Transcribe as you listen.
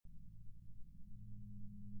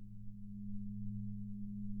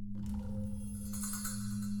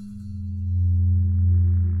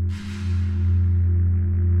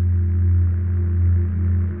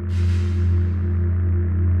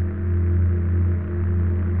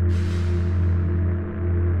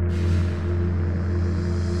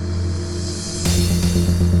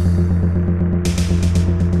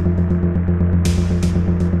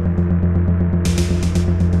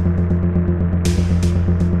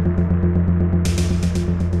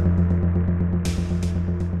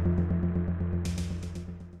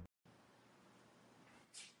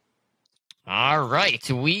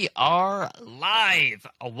right, we are live.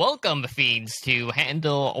 Welcome, fiends, to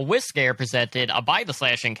Handle with Scare, presented by the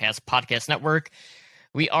Slashing Cast Podcast Network.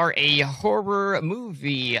 We are a horror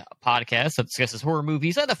movie podcast that discusses horror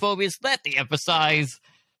movies and the phobias that they emphasize.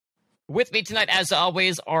 With me tonight, as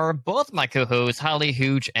always, are both my co-hosts, Holly,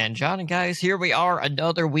 Hooch, and John. And guys, here we are,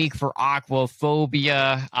 another week for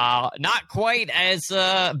Aquaphobia. Not quite as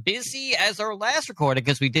busy as our last recording,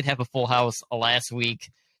 because we did have a full house last week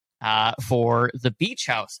for the Beach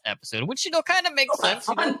House episode, which, kind of makes sense.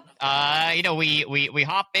 We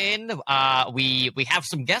hop in, we have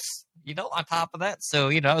some guests, on top of that. So,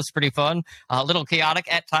 it's pretty fun, a little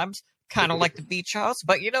chaotic at times. Kind of like the Beach House,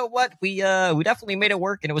 but you know what? We definitely made it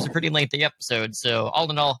work, and it was a pretty lengthy episode. So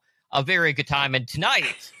all in all, a very good time. And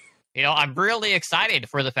tonight, I'm really excited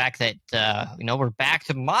for the fact that we're back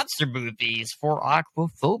to monster movies for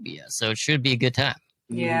Aquaphobia. So it should be a good time.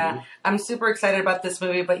 Yeah, I'm super excited about this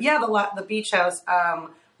movie. But yeah, the Beach House. Our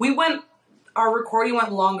recording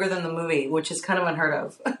went longer than the movie, which is kind of unheard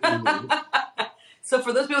of. Mm-hmm. So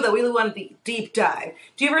for those people that really want to deep dive,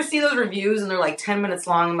 do you ever see those reviews and they're like 10 minutes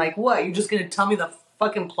long? I'm like, what? You're just going to tell me the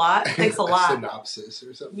fucking plot? It takes a lot. Synopsis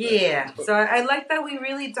or something. Yeah. So I like that we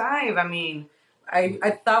really dive. I mean,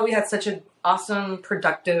 I thought we had such an awesome,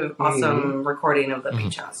 productive, awesome recording of the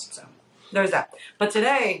Beach House. So there's that. But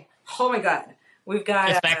today, oh my God, we've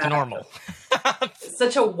got... It's back to normal.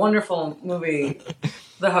 Such a wonderful movie,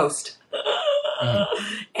 The Host.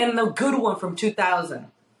 And the good one from 2000.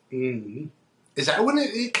 Mm-hmm. Is that when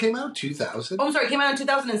it came out? 2000? Oh, I'm sorry. It came out in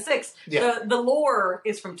 2006. Yeah. The lore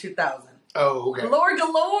is from 2000. Oh, okay. Lore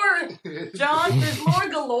galore! John, there's lore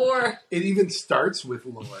galore. It even starts with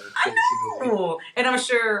lore, basically. I know. And I'm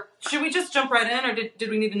sure... Should we just jump right in, or did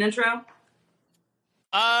we need an intro?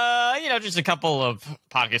 Just a couple of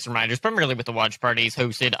podcast reminders, primarily with the watch parties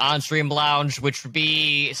hosted on Stream Lounge, which would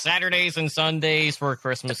be Saturdays and Sundays for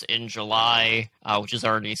Christmas in July, which has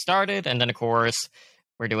already started. And then, of course...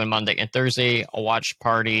 We're doing Monday and Thursday watch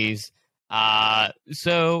parties.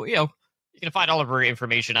 So, you can find all of our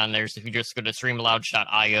information on there. So if you just go to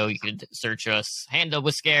streamlounge.io, you can search us, Handle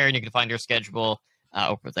with Scare, and you can find your schedule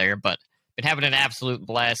over there. But been having an absolute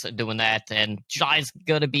blast doing that. And July's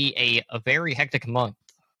going to be a very hectic month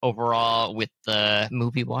overall with the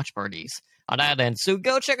movie watch parties on that end. So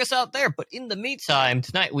go check us out there. But in the meantime,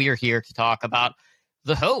 tonight we are here to talk about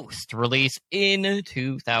The Host, released in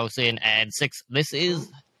 2006. This is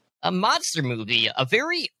a monster movie, a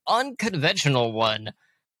very unconventional one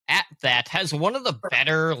at that. Has one of the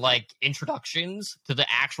better, introductions to the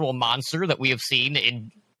actual monster that we have seen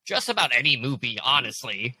in just about any movie,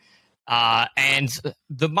 honestly. And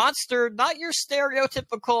the monster, not your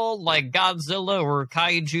stereotypical, Godzilla or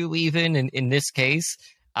Kaiju even, in this case.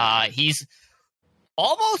 He's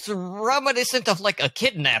almost reminiscent of, a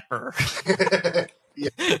kidnapper.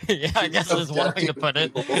 Yeah. Yeah, I guess is one way to put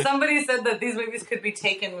it. Somebody said that these movies could be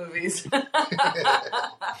Taken movies. But,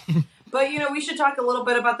 we should talk a little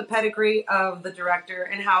bit about the pedigree of the director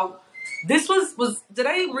and how this was did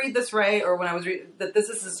I read this right? Or when I was that this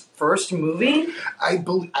is his first movie? I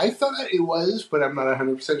thought it was, but I'm not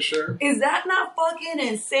 100% sure. Is that not fucking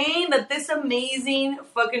insane that this amazing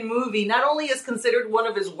fucking movie not only is considered one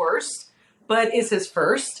of his worst, but is his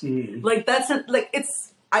first?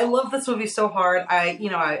 I love this movie so hard. I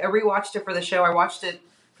rewatched it for the show. I watched it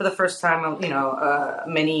for the first time,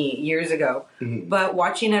 many years ago. Mm-hmm. But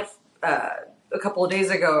watching it a couple of days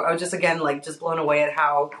ago, I was just blown away at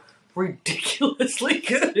how ridiculously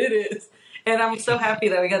good it is. And I'm so happy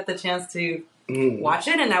that we got the chance to watch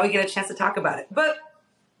it, and now we get a chance to talk about it. But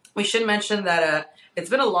we should mention that it's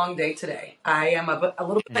been a long day today. I am a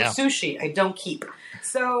little bit like sushi. I don't keep.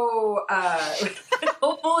 So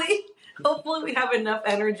hopefully we have enough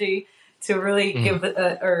energy to really give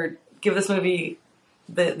this movie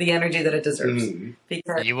the energy that it deserves.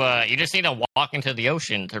 Because you just need to walk into the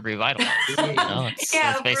ocean to revitalize.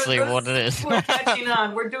 That's basically what it is. We're catching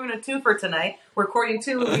on. We're doing a twofer tonight. We're recording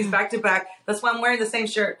two movies back to back. That's why I'm wearing the same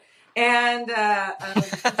shirt. And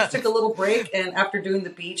just took a little break, and after doing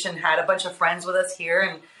the beach, and had a bunch of friends with us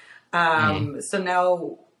here, and so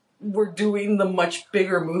now we're doing the much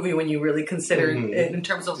bigger movie when you really consider it in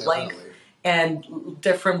terms of length and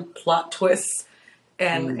different plot twists,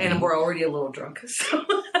 and we're already a little drunk. So.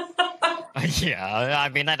 Yeah, I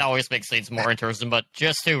mean, that always makes things more interesting, but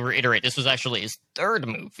just to reiterate, this was actually his third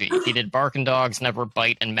movie. He did Barking Dogs, Never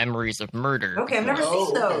Bite, and Memories of Murder. Okay, I've never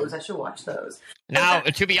seen those. I should watch those. Now,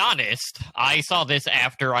 to be honest, I saw this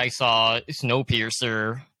after I saw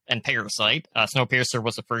Snowpiercer and Parasite. Snowpiercer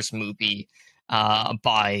was the first movie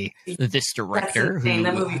by this director who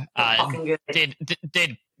that movie fucking good.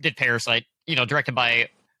 did Parasite, directed by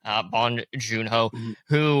Bong Joon-ho,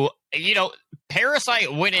 who,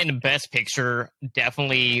 Parasite winning Best Picture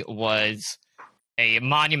definitely was a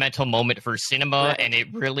monumental moment for cinema, Right. and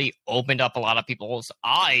it really opened up a lot of people's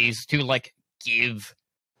eyes to give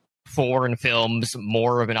foreign films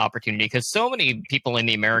more of an opportunity, because so many people in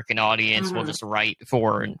the American audience will just write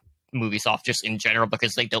foreign movies off just in general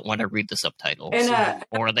because they don't want to read the subtitles, And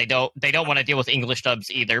or they don't want to deal with English dubs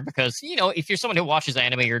either, because if you're someone who watches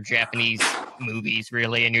anime or Japanese movies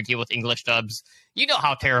really and you deal with English dubs, you know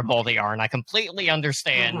how terrible they are, and I completely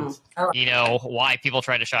understand why people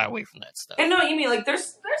try to shy away from that stuff. And no, you mean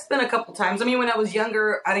there's been a couple times. I mean, when I was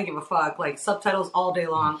younger, I didn't give a fuck. Like subtitles all day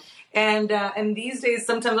long. And these days,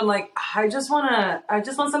 sometimes I'm like, I just want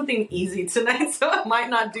something easy tonight, so I might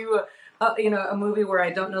not do a movie where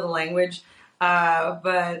I don't know the language.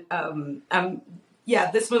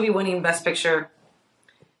 This movie winning Best Picture,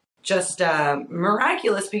 just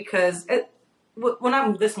miraculous, because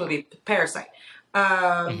this movie, Parasite,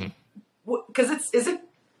 because is it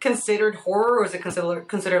considered horror, or is it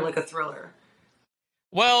considered like a thriller?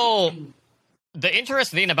 Well, the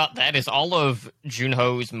interesting thing about that is all of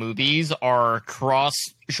Joon-ho's movies are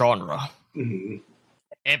cross-genre. Mm-hmm.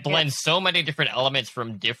 It blends so many different elements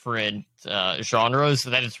from different genres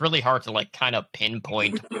that it's really hard to kind of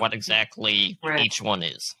pinpoint what exactly each one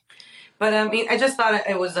is. But I mean, I just thought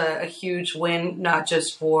it was a huge win, not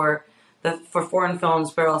just for foreign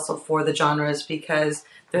films, but also for the genres, because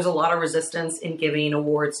there's a lot of resistance in giving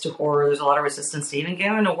awards to horror. There's a lot of resistance to even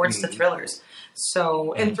giving awards to thrillers.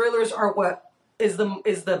 So, and thrillers are what is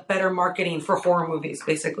the better marketing for horror movies,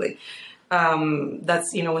 basically.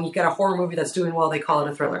 That's, when you get a horror movie that's doing well, they call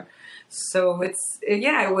it a thriller. So it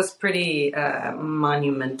was pretty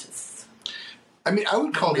monumentous. I mean, I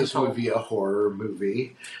would call this movie a horror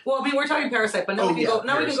movie. Well, I mean, we're talking Parasite, but now we can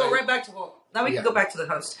go right back to go back to The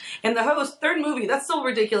Host. And The Host, third movie, that's so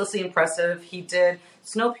ridiculously impressive. He did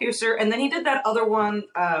Snowpiercer, and then he did that other one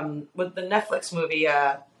with the Netflix movie.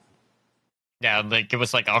 Yeah, it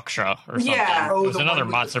was like Aksha or something. Yeah. It was another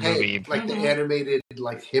monster movie. Like the animated,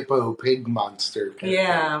 hippo pig monster.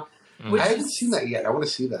 Yeah. I haven't seen that yet. I want to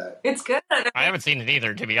see that. It's good. I haven't seen it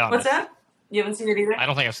either, to be honest. What's that? You haven't seen it either? I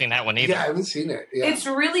don't think I've seen that one either. Yeah, I haven't seen it. Yeah. It's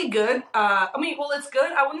really good. It's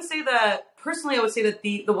good. I wouldn't say that, personally, I would say that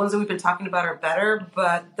the ones that we've been talking about are better,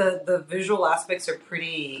 but the visual aspects are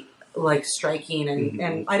pretty, striking,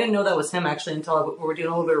 and I didn't know that was him, actually, until we were doing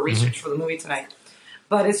a little bit of research for the movie tonight.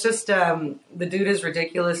 But it's just, the dude is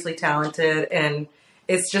ridiculously talented, and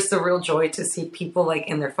it's just a real joy to see people,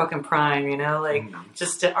 in their fucking prime,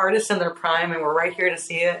 just artists in their prime, and we're right here to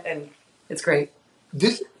see it, and it's great.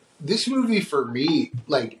 This movie, for me,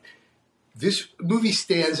 this movie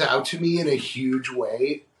stands out to me in a huge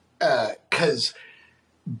way, because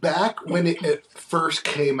back when it first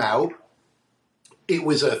came out, it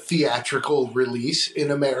was a theatrical release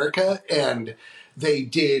in America, and they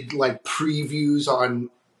did previews on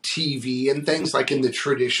TV and things in the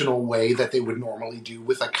traditional way that they would normally do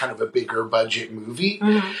with kind of a bigger budget movie,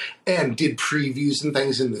 and did previews and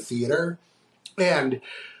things in the theater. And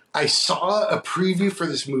I saw a preview for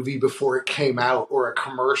this movie before it came out, or a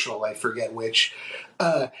commercial, I forget which,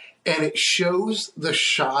 and it shows the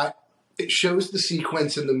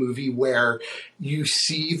sequence in the movie where you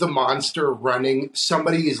see the monster running.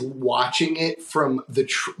 Somebody is watching it from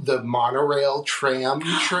the monorail tram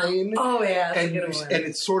train. Oh, yeah. And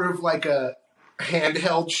it's sort of like a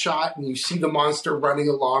handheld shot, and you see the monster running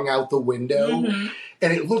along out the window.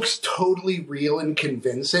 And it looks totally real and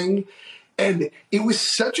convincing. And it was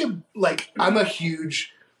such a, I'm a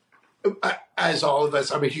huge, as all of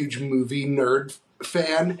us, I'm a huge movie nerd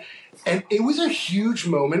fan. And it was a huge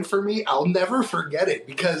moment for me. I'll never forget it,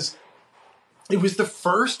 because it was the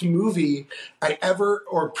first movie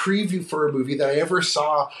or preview for a movie that I ever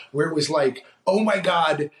saw where it was oh my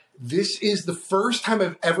God, this is the first time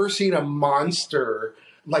I've ever seen a monster,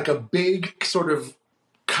 a big sort of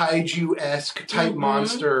kaiju-esque type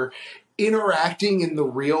monster, interacting in the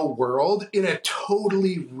real world in a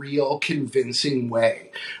totally real, convincing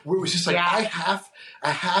way. Where it was just I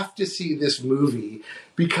have to see this movie,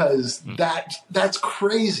 because that's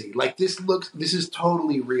crazy. This is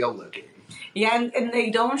totally real looking. Yeah, and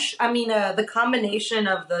they don't. The combination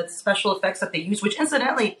of the special effects that they use, which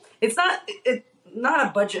incidentally, it's not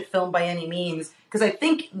a budget film by any means, because I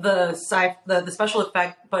think the special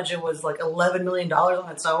effect budget was $11 million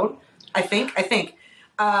on its own. I think.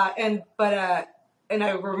 And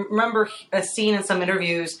I remember seeing in some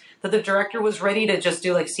interviews that the director was ready to just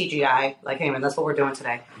do CGI, hey man, that's what we're doing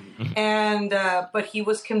today. And but he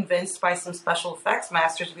was convinced by some special effects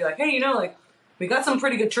masters to be hey, we got some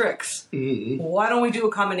pretty good tricks. Why don't we do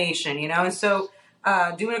a combination? And so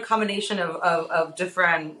doing a combination of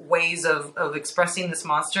different ways of expressing this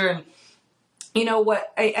monster. And you know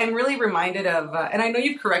what? I'm really reminded of, and I know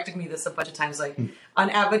you've corrected me this a bunch of times. Like on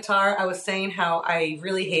Avatar, I was saying how I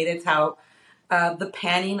really hated how the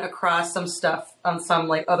panning across some stuff on some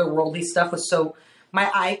like otherworldly stuff was so my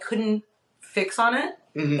eye couldn't fix on it,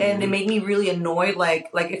 and it made me really annoyed. Like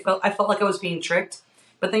I felt like I was being tricked.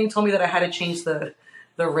 But then you told me that I had to change the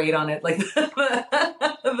rate on it, like.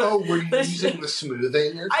 Were you using the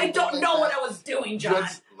smoothing? Or I don't know like what I was doing, John.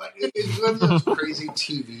 It's one of those crazy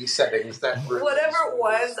TV settings that. Whatever it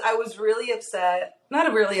was, I was really upset.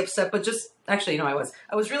 Not really upset, but just actually, I was.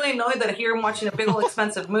 I was really annoyed that here I'm watching a big old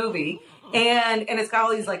expensive movie, and it's got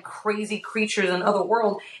all these like crazy creatures in another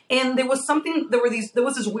world, and there was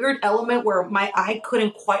this weird element where my eye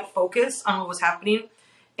couldn't quite focus on what was happening.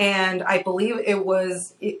 And I believe it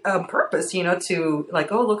was on purpose, to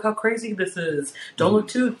like, oh, look how crazy this is. Don't look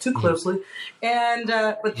too closely. And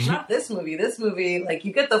but not this movie. This movie, like,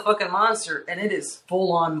 you get the fucking monster, and it is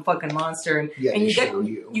full on fucking monster, and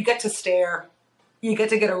you get to stare. You get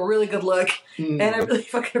to get a really good look, and I really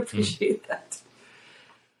fucking appreciate that.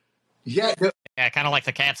 Yeah, kind of like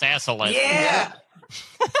the cat's asshole. Yeah.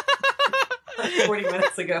 40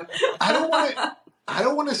 minutes ago. I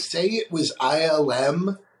don't want to say it was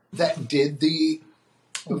ILM that did the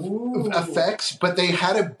effects, but they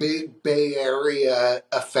had a big Bay Area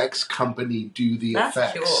effects company do the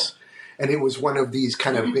effects. Cool. And it was one of these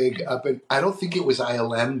kind of big I don't think it was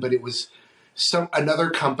ILM, but it was another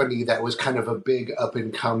company that was kind of a big up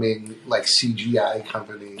and coming like CGI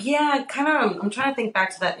company. Yeah, kind of. I'm trying to think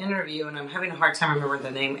back to that interview, and I'm having a hard time remembering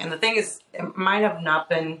the name. And the thing is, it might have not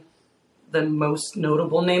been the most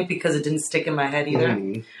notable name because it didn't stick in my head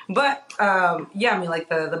either. But yeah, I mean, like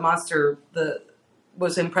the monster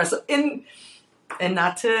was impressive, and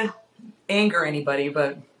not to anger anybody,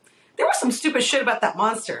 but there was some stupid shit about that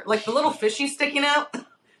monster, like the little fishy sticking out.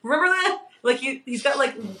 Remember that? Like he's got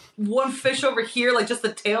like one fish over here, like just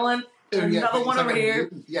the tail end. Another one over here.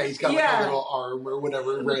 Yeah, he's got like a little arm or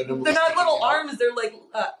whatever randomly. They're not little arms. They're like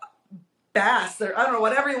bass. They're, I don't know,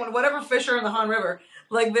 whatever fish are in the Han River.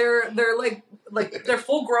 Like they're like they're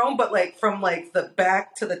full grown, but like from like the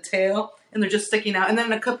back to the tail, and they're just sticking out. And then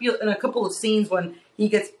in a couple of scenes when he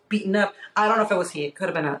gets beaten up, I don't know if it was he. It could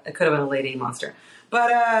have been a lady monster.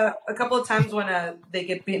 But a couple of times when they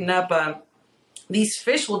get beaten up, these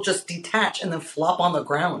fish will just detach and then flop on the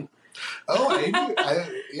ground. Oh, I don't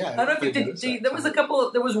know if you did.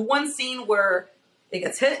 There was one scene where it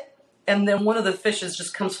gets hit, and then one of the fishes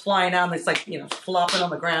just comes flying out, and it's like flopping on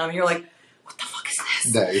the ground. And you're like, what the fuck is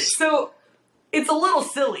this? Nice. So it's a little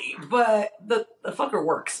silly, but the fucker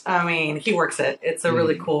works. I mean, he works it. It's a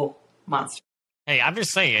really cool monster. Hey, I'm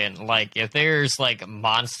just saying, like, if there's like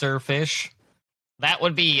monster fish, that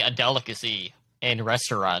would be a delicacy in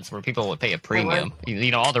restaurants where people would pay a premium.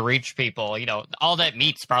 All the rich people, all that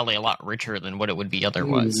meat's probably a lot richer than what it would be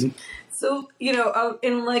otherwise. So,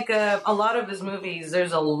 in like a lot of his movies,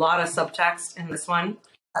 there's a lot of subtext in this one.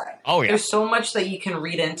 Oh, yeah. There's so much that you can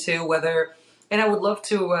read into, and I would love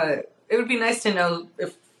to, it would be nice to know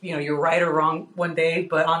if, you're right or wrong one day,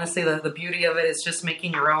 but honestly, the beauty of it is just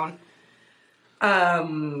making your own,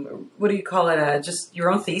 what do you call it? Just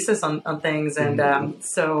your own thesis on things. And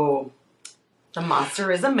so the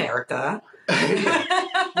monster is America.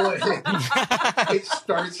 Well, it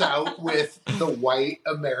starts out with the white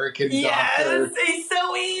American doctor. Yes, he's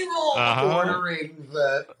so evil. Ordering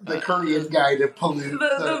the Korean guy to pollute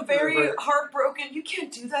the very river. Heartbroken. You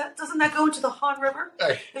can't do that. Doesn't that go into the Han River?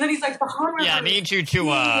 And then he's like, the Han River. Yeah, I need you to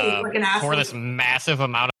pour this massive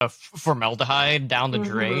amount of formaldehyde down the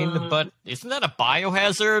drain. But isn't that a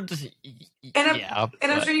biohazard? And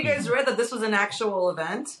I'm sure you guys read that this was an actual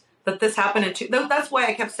event. That this happened that's why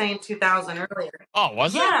I kept saying 2000 earlier. Oh,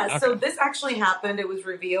 was it? Yeah, Okay. So this actually happened. It was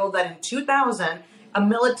revealed that in 2000, a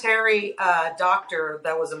military doctor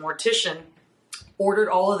that was a mortician ordered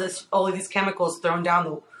all of these chemicals thrown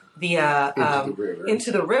down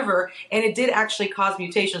into the river, and it did actually cause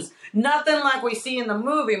mutations. Nothing like we see in the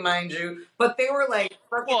movie, mind you, but they were like.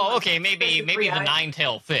 Well, okay, maybe the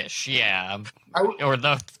nine-tailed fish, or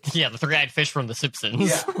the three-eyed fish from The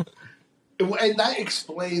Simpsons. Yeah. And that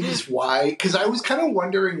explains why, because I was kind of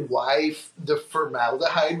wondering why the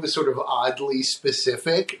formaldehyde was sort of oddly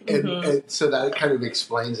specific, and so that kind of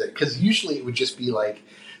explains it. Because usually it would just be like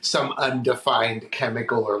some undefined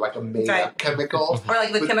chemical or like a made-up chemical. Or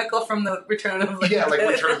like the chemical from the Return of the Living Dead. Yeah, like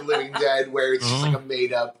Return of the Living Dead, where it's just like a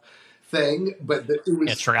made-up thing. But it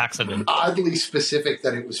was oddly specific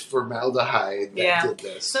that it was formaldehyde that did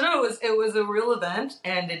this. So no, it was a real event,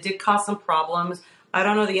 and it did cause some problems. I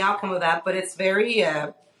don't know the outcome of that, but it's very,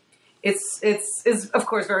 it's of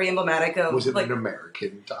course very emblematic of Was it like an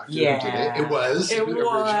American doctor yeah, who did it? It was. It originally.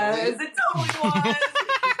 was. It totally was.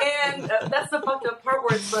 And that's the fucked up part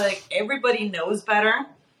where it's like everybody knows better,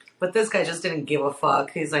 but this guy just didn't give a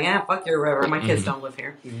fuck. He's like, yeah, fuck your river. My kids don't live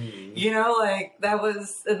here. You know, like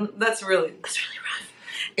that's really rough.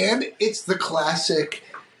 And it's the classic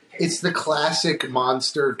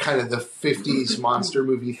monster, kind of the 50s monster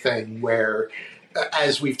movie thing where,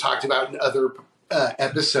 as we've talked about in other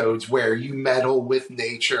episodes, where you meddle with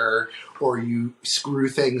nature or you screw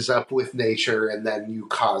things up with nature and then you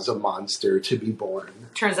cause a monster to be born.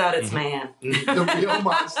 Turns out it's man. The real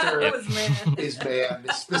monster It was man. is man,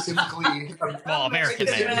 specifically American man.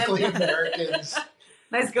 specifically Americans,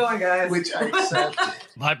 Nice going, guys. which I accept.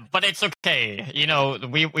 But it's okay. You know,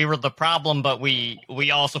 we were the problem, but we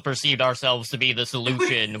also perceived ourselves to be the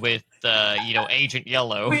solution with Agent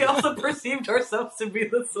Yellow. We also perceived ourselves to be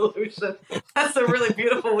the solution. That's a really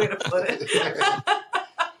beautiful way to put it.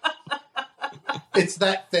 It's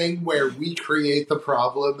that thing where we create the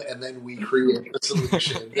problem and then we create the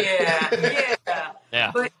solution. Yeah.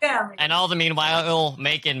 Yeah. But yeah. And all the meanwhile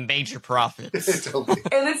making major profits. Totally.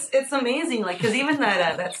 And it's amazing, like, because even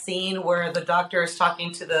that scene where the doctor is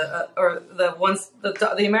talking to the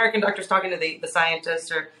American doctor's talking to the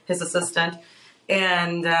scientist or his assistant,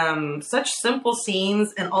 and such simple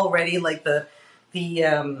scenes, and already like the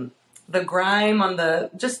grime on the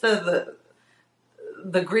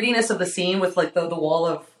grittiness of the scene with like the wall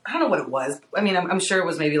of, I don't know what it was. I mean, I'm sure it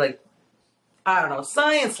was maybe like, I don't know,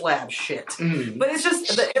 science lab shit. But it's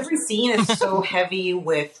just that every scene is so heavy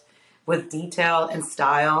with detail and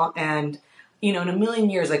style, and in a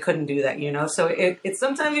million years I couldn't do that. So it's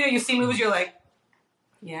sometimes you see movies you're like,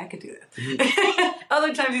 yeah, I could do that.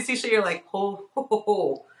 Other times you see shit you're like,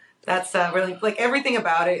 oh. That's really, like, everything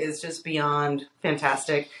about it is just beyond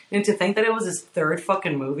fantastic. And to think that it was his third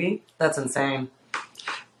fucking movie, that's insane.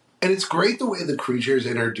 And it's great the way the creature is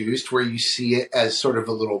introduced, where you see it as sort of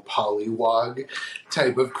a little pollywog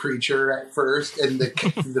type of creature at first, and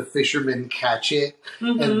the fishermen catch it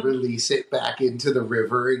and release it back into the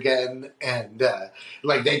river again. And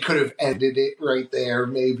they could have ended it right there,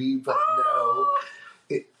 maybe, but no.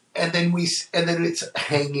 And then it's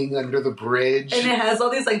hanging under the bridge, and it has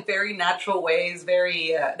all these like very natural ways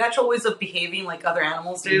of behaving like other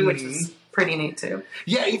animals do, which is pretty neat too.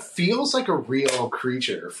 Yeah, it feels like a real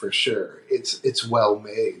creature for sure. It's well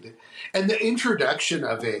made, and the introduction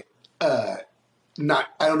of it. I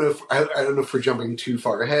don't know if we're jumping too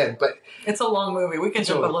far ahead, but it's a long movie. We can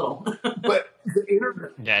jump a little, but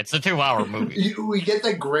yeah, it's a 2-hour movie. We get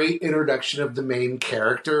that great introduction of the main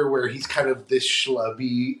character where he's kind of this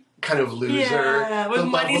schlubby kind of loser, yeah, with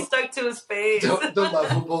money stuck to his face, the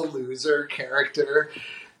lovable loser character,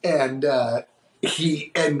 and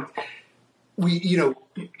he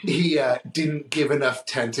didn't give enough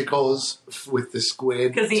tentacles with the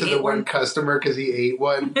squid to the one customer because he ate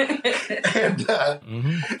one.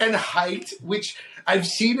 And Height, which I've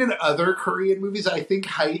seen in other Korean movies. I think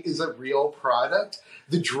Height is a real product.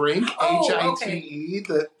 The drink, HITE,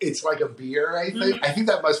 it's like a beer, I think. I think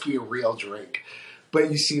that must be a real drink. But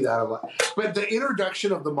you see that a lot. But the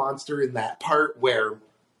introduction of the monster in that part where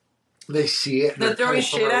they see it and they're throwing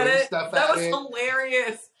shit at it, that was it.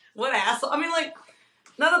 hilarious. What asshole? I mean, like,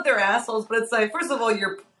 not that they're assholes, but it's like, first of all,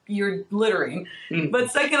 you're littering,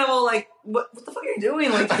 but second of all, like, what the fuck are you doing?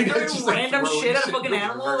 Like, you're throwing random shit at a fucking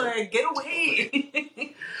animal. Like, get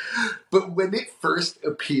away. But when it first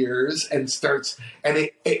appears and starts, and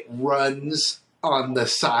it runs on the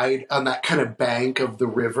side, on that kind of bank of the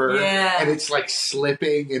river, and it's like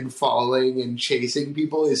slipping and falling and chasing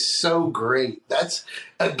people, is so great. That's,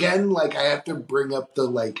 again, like, I have to bring up the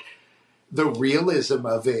realism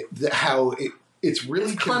of it, how it's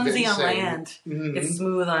really clumsy convincing. On land. It's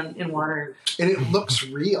smooth in water. And it looks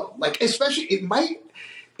real. Like, especially, it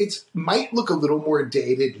might look a little more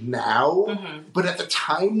dated now, but at the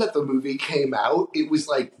time that the movie came out, it was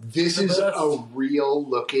like, this is a real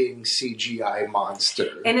looking CGI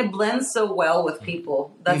monster. And it blends so well with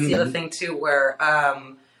people. That's the other thing too, where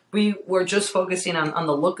we were just focusing on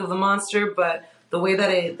the look of the monster, but the way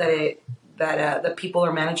that people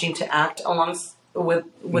are managing to act along with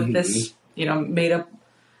this, made up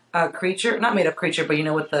creature, not made up creature, but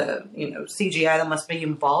with the CGI that must be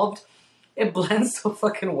involved. It blends so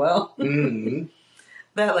fucking well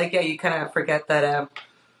that you kind of forget that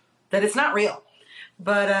it's not real.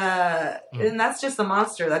 But and that's just the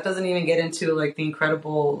monster. That doesn't even get into the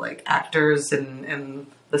incredible actors and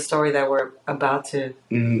the story that we're about to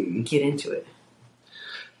get into it.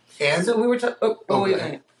 And so we were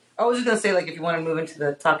I was just gonna say if you want to move into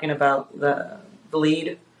the talking about the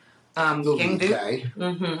lead, the King lead guy.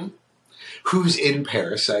 who's in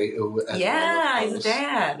Parasite. Yeah, he's a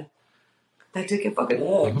dad. That dude can fucking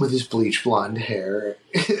old. With his bleach blonde hair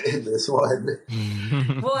in this one.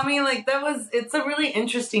 Well, I mean, like, it's a really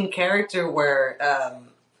interesting character where,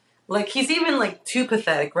 like, he's even, like, too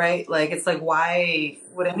pathetic, right? Like, it's like, why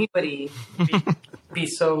would anybody be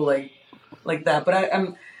so, like that? But I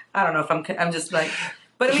don't know if I'm just, like,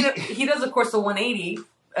 but I mean, he does, of course, the 180,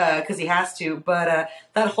 because he has to, but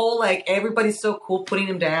that whole, like, everybody's so cool putting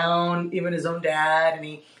him down, even his own dad, and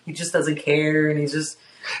he just doesn't care, and he's just...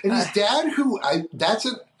 And his dad,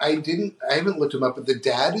 I haven't looked him up, but the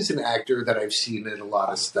dad is an actor that I've seen in a lot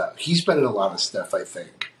of stuff. He's been in a lot of stuff, I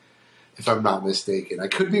think, if I'm not mistaken. I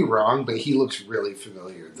could be wrong, but he looks really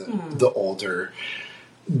familiar. The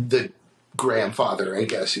grandfather, I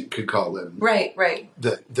guess you could call him. Right.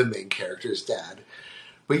 The main character's dad.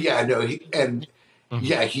 But yeah, no,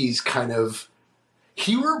 he's kind of,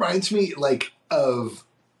 he reminds me, like, of,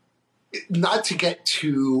 not to get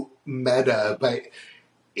too meta, but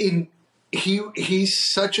he's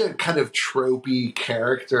such a kind of tropey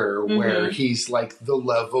character where he's like the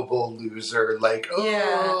lovable loser, like,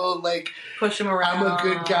 like, push him around. I'm a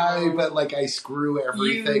good guy, but like I screw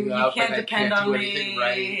everything up can't and I can't do anything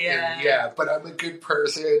right. And, but I'm a good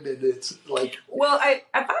person, and it's like, well, I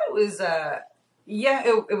thought it was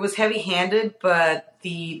it was heavy-handed, but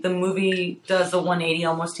the movie does the 180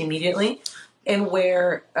 almost immediately, and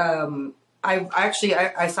where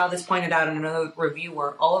I saw this pointed out in another review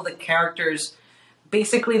where all of the characters,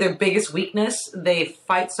 basically their biggest weakness, they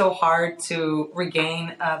fight so hard to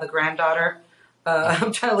regain the granddaughter.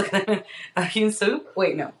 I'm trying to look at it. Hyun Soo?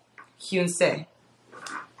 Wait, no. Hyun Se.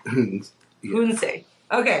 Hyun Se.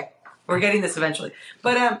 Okay. We're getting this eventually.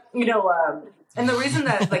 But, and the reason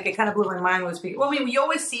that, like, it kind of blew my mind was because, well, I mean, we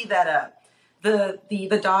always see that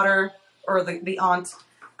the daughter or the aunt,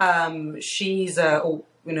 she's a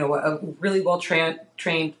really well trained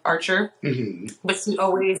archer, but she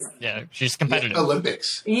always she's competitive.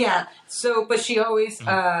 Olympics. Yeah. So, but she always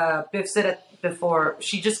biffs it before.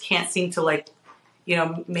 She just can't seem to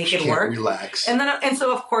make it work. Relax. And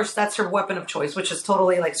so of course that's her weapon of choice, which is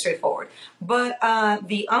totally like straightforward. But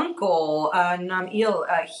the uncle Nam Il,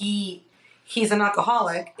 he's an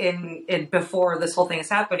alcoholic in before this whole thing is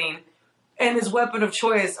happening, and his weapon of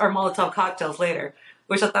choice are Molotov cocktails later,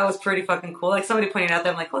 which I thought was pretty fucking cool. Like, somebody pointed out that,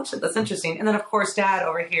 I'm like, oh shit, that's interesting. And then, of course, Dad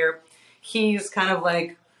over here, he's kind of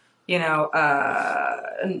like, not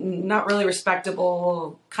really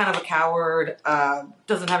respectable, kind of a coward,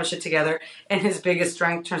 doesn't have his shit together. And his biggest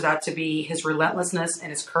strength turns out to be his relentlessness and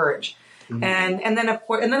his courage. Mm-hmm. And then, of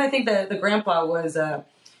course, I think the grandpa was,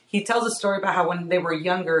 he tells a story about how when they were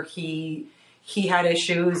younger, he had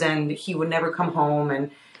issues and he would never come home,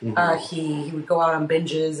 and he would go out on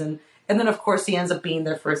binges, and then, of course, he ends up being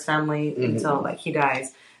there for his family until, like, he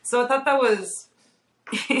dies. So I thought that was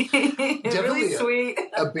really sweet.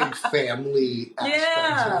 a big family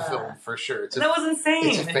aspect to the film, for sure. That was insane.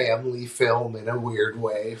 It's a family film in a weird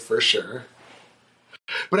way, for sure.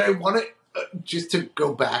 But I want to, just to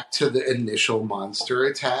go back to the initial monster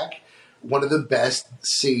attack, one of the best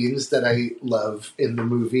scenes that I love in the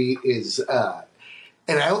movie is,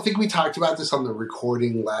 and I don't think we talked about this on the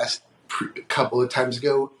recording last couple of times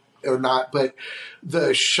ago, or not, but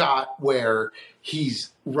the shot where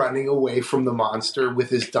he's running away from the monster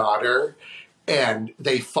with his daughter and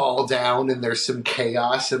they fall down and there's some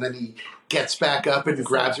chaos, and then he gets back up and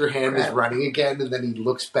grabs her hand and is running again, and then he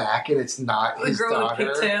looks back and it's not his daughter.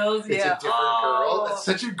 With pigtails, it's a different girl. It's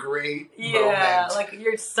such a great moment. Like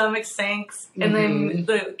your stomach sinks, and then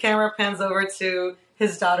the camera pans over to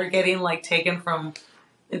his daughter getting like taken by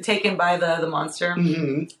the monster.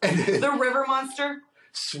 The river monster.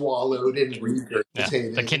 Swallowed and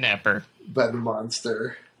regurgitated. The kidnapper. By the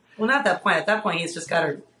monster. Well, not at that point. At that point, he's just got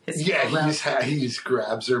her. He just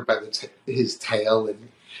grabs her by his tail, and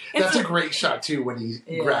that's a great shot too when he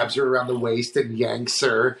grabs her around the waist and yanks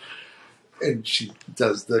her, and she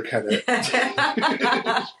does the kind of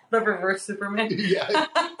the reverse Superman. Yeah.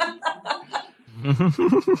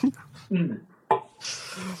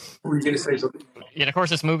 Were you going to say something? And of course,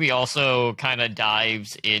 this movie also kind of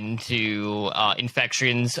dives into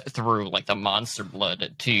infections through like the monster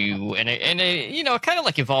blood too, and it kind of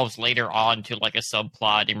like evolves later on to like a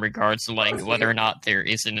subplot in regards to like whether or not there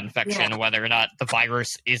is an infection, whether or not the virus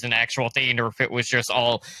is an actual thing, or if it was just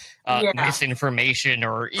all misinformation,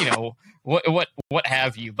 or what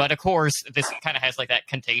have you. But of course, this kind of has like that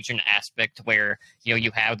contagion aspect where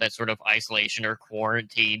you have that sort of isolation or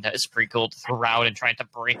quarantine that is sprinkled throughout, and trying to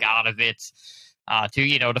break out of it.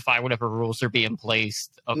 To defy whatever rules are being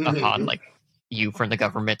placed upon like you from the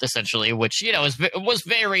government, essentially, which was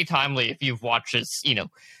very timely if you've watched this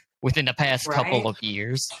within the past couple of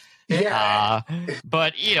years. Yeah.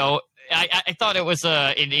 But, you know, I thought it was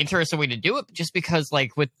an interesting way to do it just because,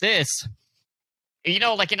 like, with this, you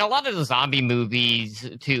know, like in a lot of the zombie movies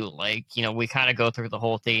too, like, you know, we kind of go through the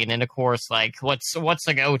whole thing, and of course, like, what's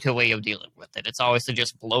the go-to way of dealing with it? It's always to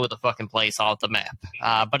just blow the fucking place off the map.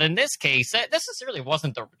 But in this case, this necessarily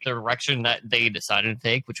wasn't the direction that they decided to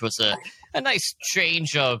take, which was a nice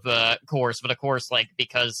change of course. But of course, like,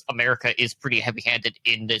 because America is pretty heavy-handed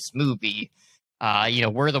in this movie, you know,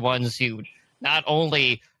 we're the ones who not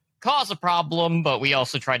only cause a problem, but we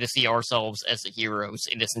also try to see ourselves as the heroes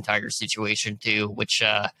in this entire situation too, which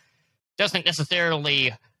doesn't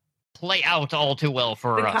necessarily play out all too well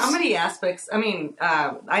for us. The comedy aspects, I mean,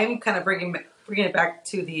 I am kind of bringing it back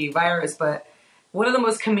to the virus, but one of the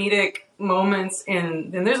most comedic moments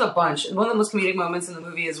and there's a bunch, one of the most comedic moments in the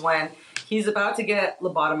movie is when he's about to get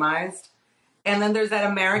lobotomized, and then there's that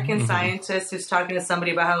American scientist who's talking to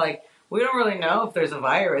somebody about how, like, we don't really know if there's a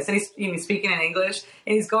virus. And he's speaking in English,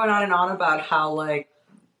 and he's going on and on about how, like,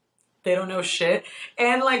 they don't know shit.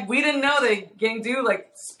 And, like, we didn't know that Gang Du,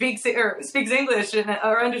 like, speaks English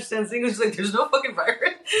or understands English. Like, there's no fucking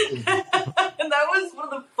virus. And that was one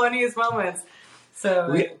of the funniest moments.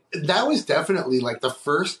 So that was definitely, like, the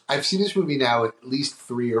first... I've seen this movie now at least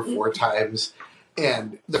 3 or 4 times.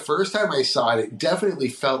 And the first time I saw it, it definitely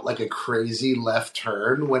felt like a crazy left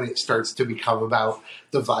turn when it starts to become about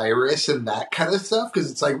the virus and that kind of stuff.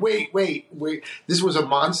 Because it's like, wait. This was a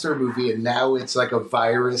monster movie, and now it's like a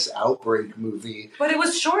virus outbreak movie. But it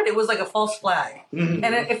was short. It was like a false flag. Mm-hmm.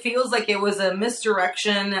 And it feels like it was a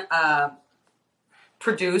misdirection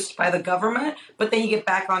produced by the government. But then you get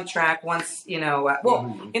back on track once, you know...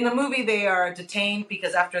 in the movie, they are detained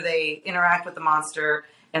because after they interact with the monster...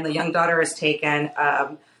 and the young daughter is taken.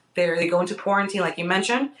 They go into quarantine, like you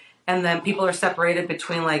mentioned, and then people are separated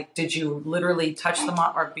between, like, did you literally touch the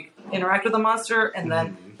or interact with the monster, and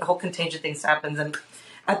then the whole contagion thing happens. And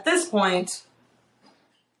at this point,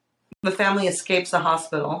 the family escapes the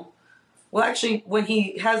hospital. Well, actually, when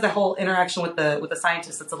he has the whole interaction with the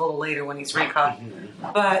scientist, it's a little later when he's recaught.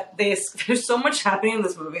 But there's so much happening in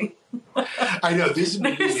this movie. I know, this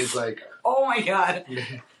movie is like... Oh my god.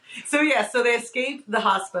 So they escape the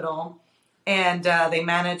hospital, and they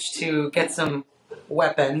manage to get some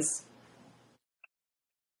weapons.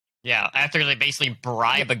 Yeah, after they basically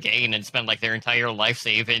bribe a gang and spend, like, their entire life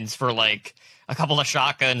savings for, like, a couple of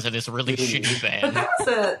shotguns and this really shitty van. But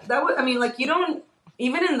that was I mean, like, you don't,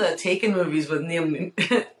 even in the Taken movies with Liam,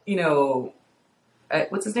 you know,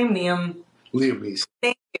 what's his name? Liam Neeson.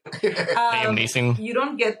 Thank you. Liam Neeson. You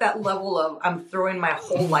don't get that level of, I'm throwing my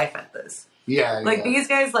whole life at this. Yeah, like these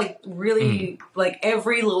guys, like, really, like,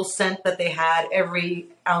 every little cent that they had, every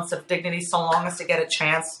ounce of dignity, so long as to get a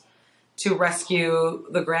chance to rescue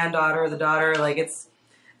the granddaughter or the daughter. Like, it's,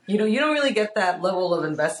 you know, you don't really get that level of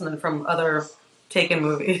investment from other Taken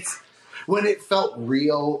movies. When it felt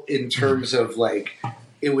real in terms of, like,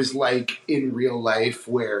 it was like in real life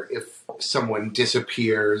where if someone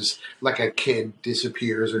disappears, like a kid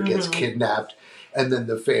disappears or gets kidnapped, and then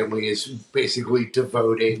the family is basically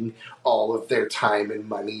devoting all of their time and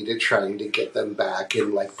money to trying to get them back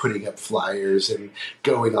and, like, putting up flyers and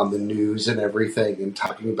going on the news and everything and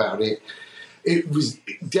talking about it. It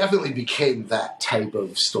definitely became that type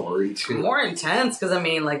of story too. More intense, because I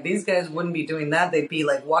mean, like, these guys wouldn't be doing that. They'd be,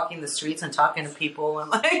 like, walking the streets and talking to people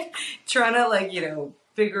and, like, trying to, like, you know,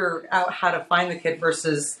 figure out how to find the kid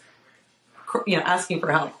versus, you know, asking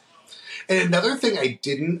for help. And another thing I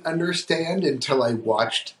didn't understand until I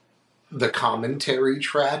watched the commentary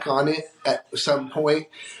track on it at some point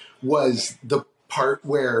was the part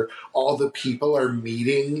where all the people are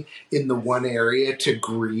meeting in the one area to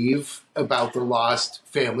grieve about the lost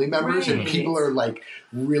family members. Right. And people are, like,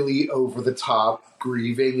 really over the top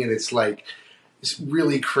grieving, and it's, like, it's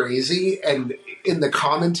really crazy. And in the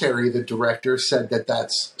commentary, the director said that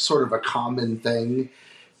that's sort of a common thing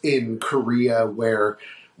in Korea, where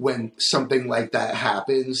when something like that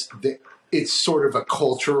happens, it's sort of a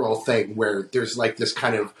cultural thing where there's, like, this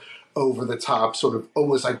kind of over the top, sort of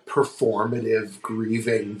almost like performative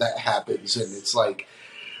grieving that happens, and it's, like,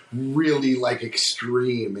 really, like,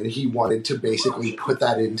 extreme. And he wanted to basically put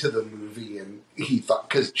that into the movie, and he thought,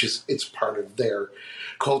 because just it's part of their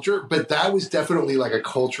culture. But that was definitely, like, a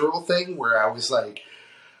cultural thing where I was like,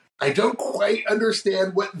 I don't quite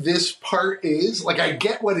understand what this part is. Like, I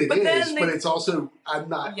get what it is, but it's also, I'm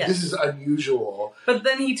not, this is unusual. But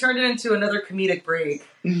then he turned it into another comedic break.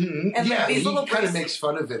 Mm-hmm. And yeah, he kind of makes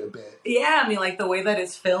fun of it a bit. Yeah, I mean, like, the way that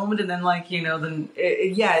it's filmed, and then, like, you know, then,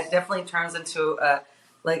 it definitely turns into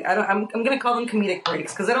Like I'm gonna call them comedic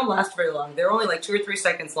breaks because they don't last very long. They're only like 2 or 3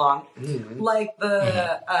 seconds long. Like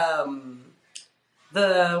the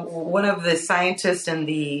one of the scientists in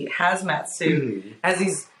the hazmat suit as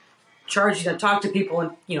he's charged to talk to people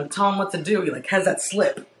and tell them what to do. He like has that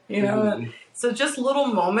slip, So just little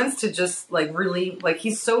moments to just like really like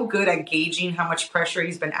he's so good at gauging how much pressure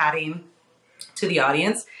he's been adding to the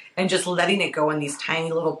audience and just letting it go in these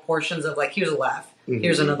tiny little portions of like here's a laugh,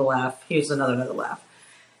 here's another laugh, here's another laugh,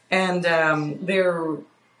 and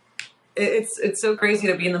it's so crazy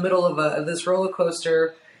to be in the middle of this roller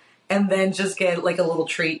coaster and then just get like a little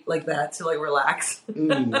treat like that to like relax.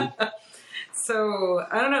 So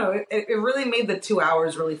I don't know, it really made the 2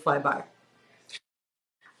 hours really fly by.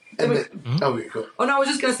 And cool. Oh no, I was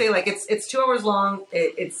just gonna say like it's 2 hours long.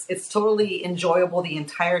 It's totally enjoyable the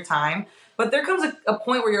entire time. But there comes a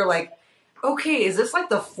point where you're like, okay, is this like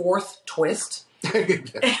the 4th twist?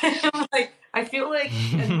 Like I feel like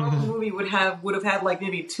a normal movie would have had like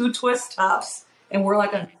maybe 2 twist tops, and we're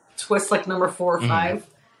like on twist like number 4 or 5.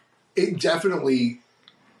 It definitely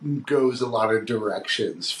goes a lot of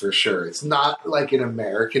directions for sure. It's not like an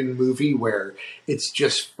American movie where it's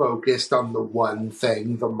just focused on the one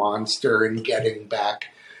thing, the monster, and getting back.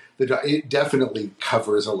 It definitely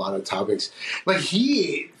covers a lot of topics. Like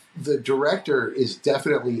the director is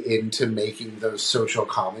definitely into making those social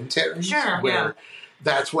commentaries. Sure, where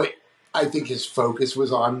that's what I think his focus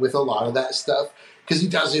was on with a lot of that stuff. Because he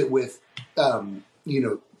does it with,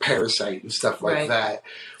 Parasite and stuff like that.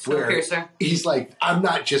 Where he's like, I'm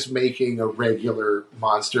not just making a regular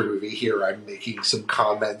monster movie here. I'm making some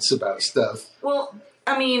comments about stuff. Well,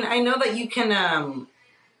 I mean, I know that you can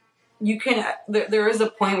there is a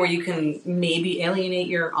point where you can maybe alienate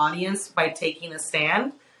your audience by taking a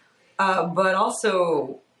stand. But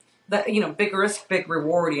also that, big risk, big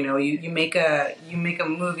reward, you make a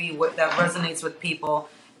movie that resonates with people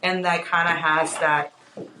and that kind of has that,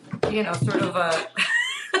 sort of a,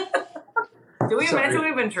 do we imagine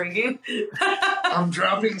we've been drinking? I'm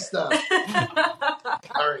dropping stuff.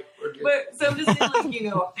 All right, we're good. But so I'm just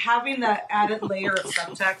saying, like, having that added layer of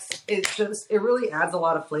subtext it really adds a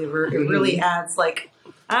lot of flavor. It really adds like,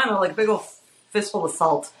 I don't know, like a big old fistful of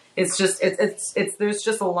salt. It's just, it's there's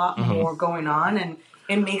just a lot more going on and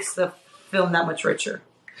it makes the film that much richer.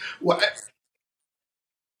 What?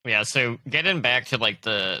 Yeah, so getting back to like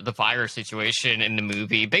the virus situation in the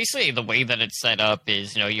movie, basically the way that it's set up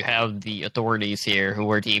is, you have the authorities here who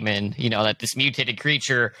are demon, that this mutated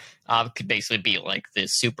creature could basically be like this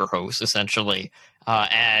super host, essentially,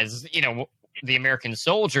 as, the American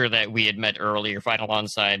soldier that we had met earlier, fighting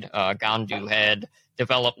alongside Gandu, had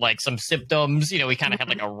developed like some symptoms. He kind of had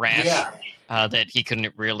like a rash that he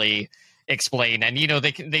couldn't really explain, and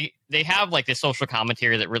they have like this social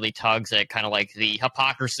commentary that really tugs at kind of like the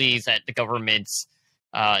hypocrisies that the governments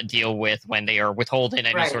deal with when they are withholding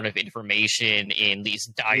any sort of information in these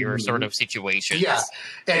dire sort of situations. Yeah,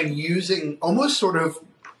 and using almost sort of,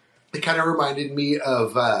 it kind of reminded me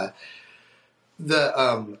of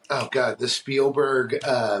the Spielberg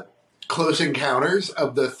Close Encounters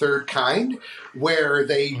of the Third Kind, where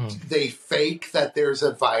they fake that there's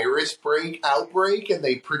a virus outbreak, and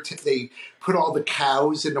they put all the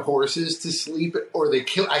cows and horses to sleep, or they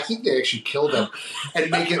kill. I think they actually kill them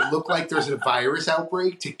and make it look like there's a virus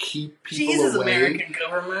outbreak to keep people away. American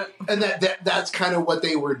government. And that's kind of what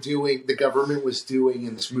they were doing. The government was doing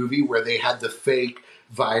in this movie, where they had the fake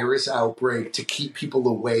virus outbreak to keep people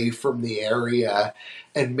away from the area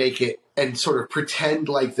and make it. And sort of pretend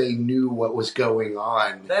like they knew what was going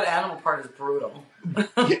on. That animal part is brutal.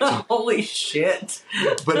 Holy shit!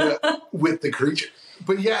 But with the creature,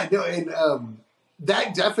 but yeah, no, and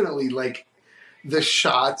that definitely, like, the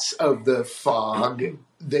shots of the fog.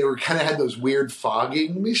 They were kind of had those weird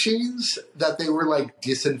fogging machines that they were like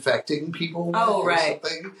disinfecting people with or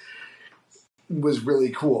something. Was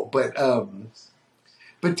really cool, but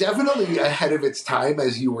definitely ahead of its time,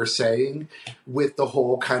 as you were saying, with the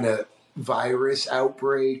whole kind of virus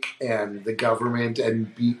outbreak and the government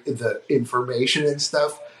and the information and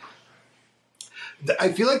stuff.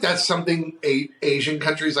 I feel like that's something Asian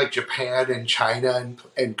countries like Japan and China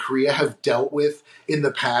and Korea have dealt with in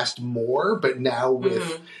the past more, but now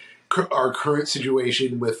with our current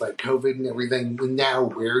situation with like COVID and everything, now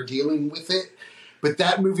we're dealing with it. But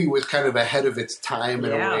that movie was kind of ahead of its time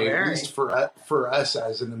in a way, at least for us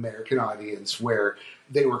as an American audience, where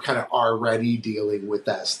they were kind of already dealing with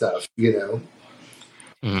that stuff,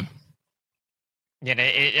 Yeah,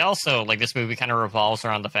 it also, like, this movie kind of revolves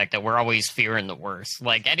around the fact that we're always fearing the worst.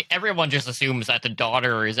 Like, everyone just assumes that the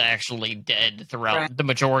daughter is actually dead throughout the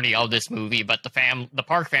majority of this movie, but the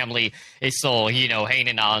Park family is still,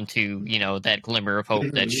 hanging on to, that glimmer of hope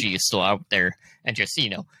that she is still out there and just,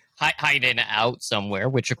 hiding out somewhere,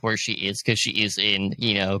 which of course she is, because she is in,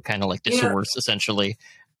 kind of like the source, essentially,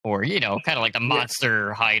 or, kind of like the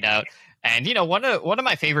monster hideout. And one of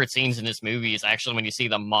my favorite scenes in this movie is actually when you see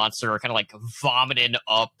the monster kind of like vomiting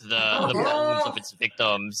up the bones of its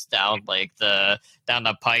victims down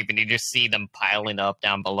the pipe, and you just see them piling up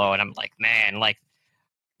down below. And I'm like, man, like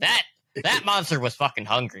that monster was fucking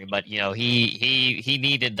hungry, but he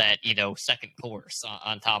needed that second course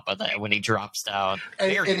on top of that when he drops down.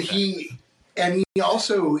 He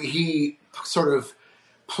also sort of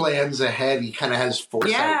plans ahead. He kind of has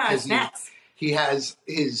foresight because he has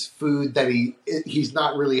his food that he's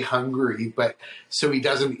not really hungry, but so he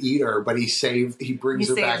doesn't eat her, but he brings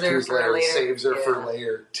her back to his lair and saves her for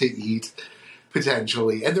later to eat,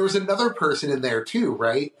 potentially. And there was another person in there too,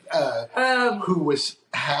 right? Who was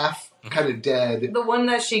half kind of dead. The one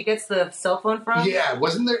that she gets the cell phone from? Yeah.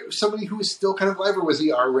 Wasn't there somebody who was still kind of alive, or was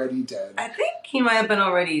he already dead? I think he might have been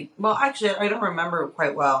already... Well, actually, I don't remember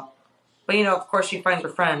quite well. But, of course, she finds her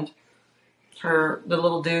friend. The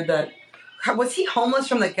little dude that... Was he homeless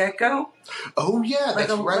from the get-go? Oh, yeah,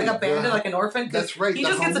 that's right. Like abandoned, like an orphan? That's right. He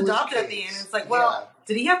just gets adopted at the end. It's like, well,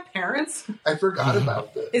 did he have parents? I forgot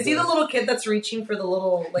about this. Is he the little kid that's reaching for the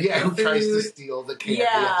little, who tries to steal the candy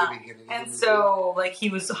at the beginning? And so, he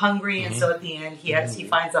was hungry, and so at the end, he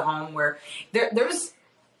finds a home where there's...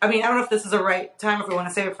 I mean, I don't know if this is the right time, if we want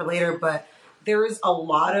to save it for later, but... There is a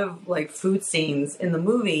lot of food scenes in the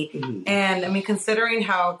movie, and I mean, considering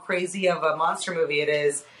how crazy of a monster movie it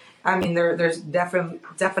is, I mean, there's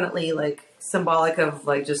definitely symbolic of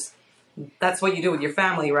just that's what you do with your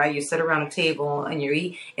family, right? You sit around a table and you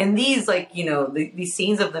eat, and these these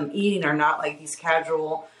scenes of them eating are not like these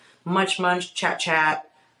casual munch chat.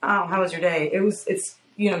 Oh, how was your day? It's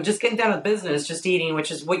just getting down to business, just eating,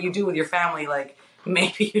 which is what you do with your family,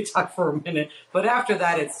 Maybe you talk for a minute, but after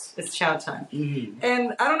that, it's chow time. Mm-hmm.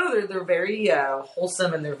 And I don't know, they're very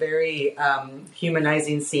wholesome, and they're very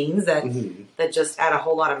humanizing scenes that just add a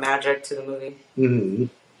whole lot of magic to the movie. Mm-hmm.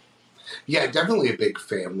 Yeah, definitely a big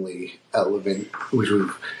family element, which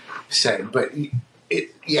we've said, but a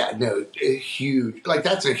huge,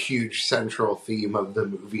 that's a huge central theme of the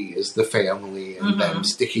movie is the family and them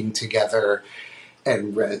sticking together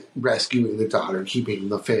and rescuing the daughter, keeping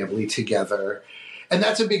the family together. And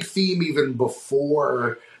that's a big theme even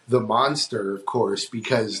before the monster, of course,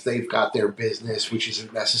 because they've got their business, which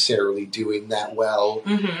isn't necessarily doing that well,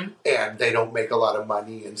 and they don't make a lot of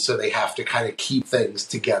money, and so they have to kind of keep things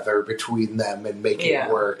together between them and make it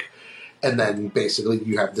work. And then basically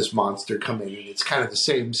you have this monster come in, and it's kind of the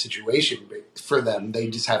same situation for them. They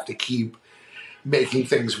just have to keep making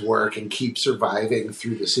things work and keep surviving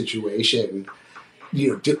through the situation.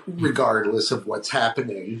 Regardless of what's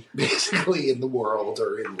happening, basically in the world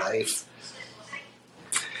or in life,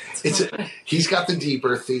 he's got the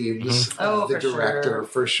deeper themes. The director,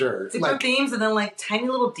 for sure, deeper themes, and then tiny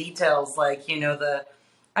little details, I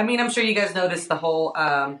mean, I'm sure you guys noticed the whole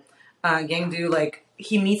Gangdu.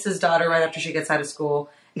 He meets his daughter right after she gets out of school,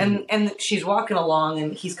 and she's walking along,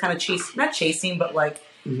 and he's kind of not chasing, but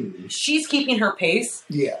she's keeping her pace,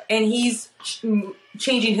 and he's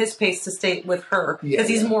changing his pace to stay with her because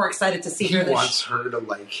he's more excited to see her. He wants her to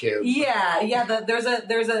like him. There's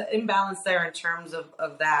a imbalance there in terms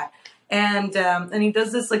of that, and he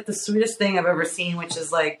does this the sweetest thing I've ever seen, which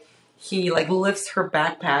is he lifts her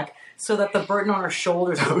backpack so that the burden on her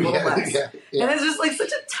shoulders is a little less, and it's just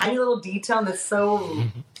such a tiny little detail that's so.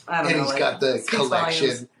 I don't know, he's got the collection.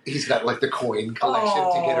 Volumes. He's got the coin collection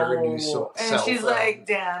to get her a new cell phone. And she's like,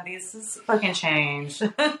 "Damn, this is fucking changed."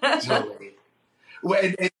 Totally.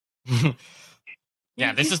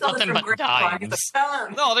 Yeah, this is nothing but dimes.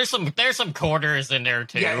 No, there's some quarters in there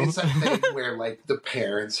too. Yeah, it's a thing where the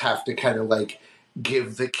parents have to kind of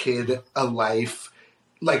give the kid a life.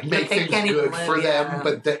 Make things good for them,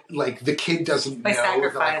 but that the kid doesn't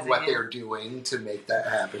know what they're doing to make that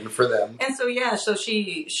happen for them. And so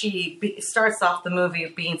she starts off the movie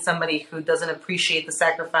being somebody who doesn't appreciate the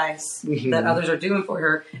sacrifice that others are doing for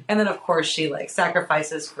her, and then of course she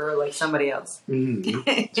sacrifices for somebody else.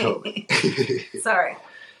 Totally. Sorry,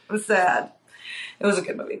 it was sad. It was a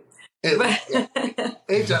good movie.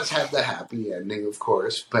 It does have the happy ending, of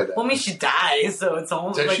course, but I mean, she dies, so it's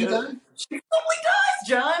almost does she die? She totally does,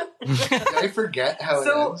 John. Did I forget how it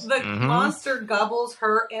ends? So the monster gobbles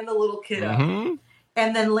her and the little kid up,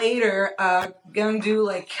 And then later, Gyeongju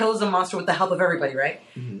like kills the monster with the help of everybody, right?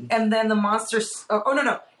 Mm-hmm. And then the monster,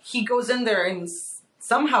 he goes in there and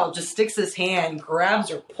somehow just sticks his hand, grabs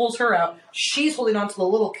her, pulls her out. She's holding on to the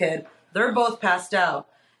little kid. They're both passed out,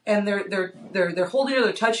 and they're holding her,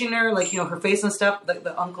 they're touching her, like her face and stuff.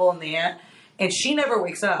 The uncle and the aunt, and she never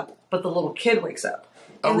wakes up, but the little kid wakes up.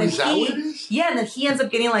 And then is that what it is? Yeah, and then he ends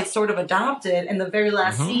up getting like sort of adopted. And the very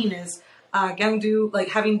last scene is Gyeongju like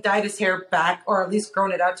having dyed his hair back, or at least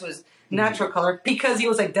grown it out to his natural color, because he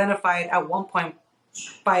was identified at one point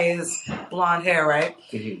by his blonde hair, right?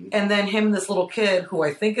 Mm-hmm. And then him and this little kid, who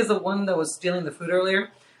I think is the one that was stealing the food earlier,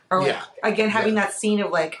 are like, again having that scene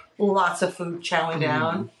of like lots of food chowing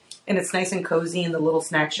down, and it's nice and cozy in the little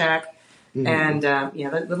snack shack. Mm-hmm. And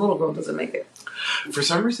the little girl doesn't make it. For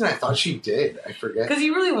some reason, I thought she did. I forget. Because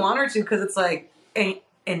you really want her to, because it's like,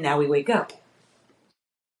 and now we wake up.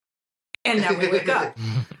 And now we wake up.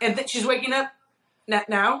 And she's waking up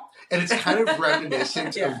now. And it's kind of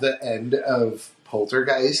reminiscent of the end of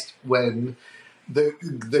Poltergeist, when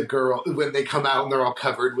the girl, when they come out and they're all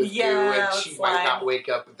covered with goo, and she might not wake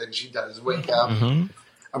up, but then she does wake up. Mm-hmm.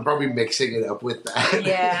 I'm probably mixing it up with that.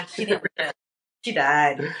 Yeah, she did. She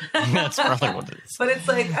died. That's probably what it is. But it's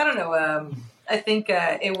like, I don't know. I think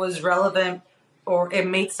it was relevant, or it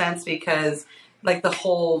made sense, because like the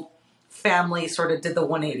whole family sort of did the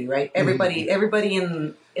 180, right? Everybody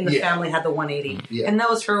in the family had the 180, and that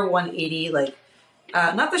was her 180. Like,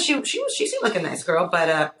 not that she seemed like a nice girl,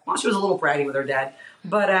 but she was a little bratty with her dad.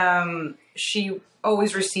 But she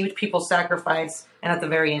always received people's sacrifice, and at the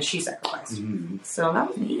very end, she sacrificed. Mm-hmm. So that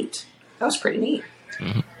was neat. That was pretty neat.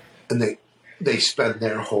 Mm-hmm. And they spend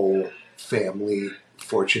their whole family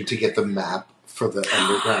fortune to get the map for the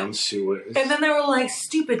underground sewers. And then they were like,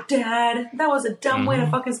 "Stupid dad, that was a dumb way to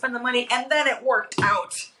fucking spend the money." And then it worked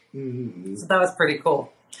out. Mm-hmm. So that was pretty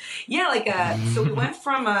cool. Yeah, like so we went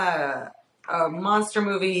from a monster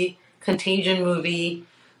movie, contagion movie,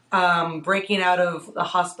 breaking out of the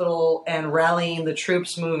hospital and rallying the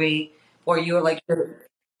troops movie, where you were like,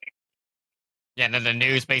 yeah, and then the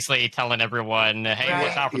news basically telling everyone, "Hey,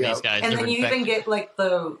 watch out for these guys." And then you even get like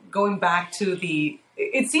the going back to the.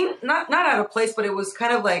 It seemed not out of place, but it was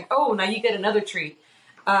kind of like, oh, now you get another treat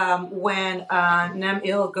when Nam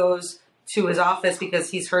Il goes to his office because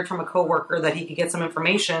he's heard from a coworker that he could get some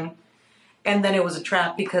information, and then it was a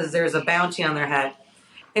trap because there's a bounty on their head,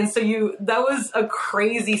 and so that was a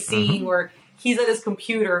crazy scene where he's at his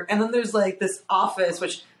computer, and then there's like this office,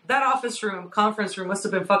 which that conference room must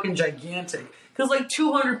have been fucking gigantic. Because like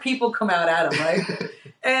 200 people come out at him, right?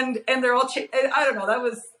 and they're all, I don't know, that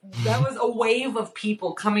was a wave of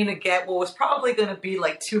people coming to get what was probably going to be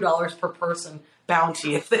like $2 per person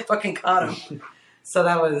bounty if they fucking caught him. So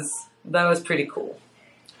that was pretty cool.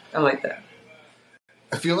 I like that.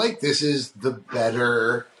 I feel like this is the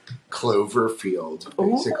better Cloverfield,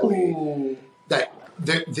 basically. Ooh.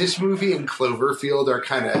 This movie and Cloverfield are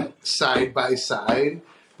kind of side by side,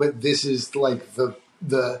 but this is like the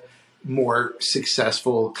more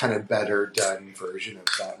successful, kind of better done version of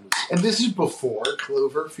that movie. And this is before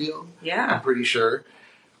Cloverfield. Yeah. I'm pretty sure.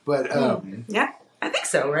 But, yeah, I think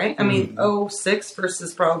so, right? I mean, 06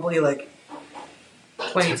 versus probably like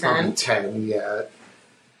 2010. 2010, yeah.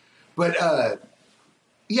 But,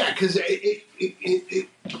 yeah, because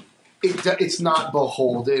it's not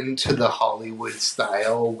beholden to the Hollywood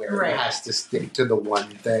style where it has to stick to the one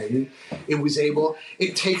thing.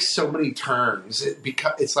 It takes so many turns.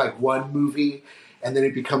 It's like one movie, and then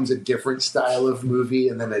it becomes a different style of movie,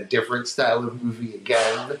 and then a different style of movie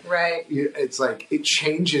again. Right. It's like it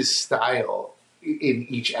changes style in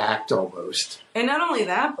each act almost. And not only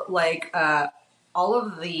that, but like all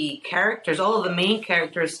of the main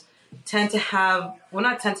characters tend to have, well,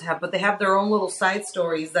 not tend to have, but they have their own little side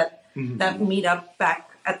stories that meet up back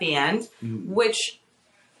at the end, which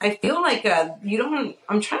I feel like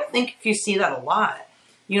I'm trying to think if you see that a lot.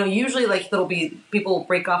 Usually like there'll be people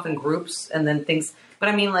break off in groups and then things, but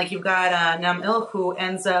I mean like you've got Nam Il who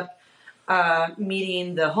ends up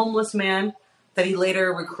meeting the homeless man that he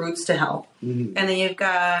later recruits to help. And then you've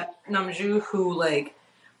got Namju who like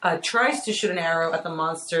tries to shoot an arrow at the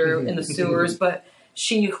monster in the sewers, but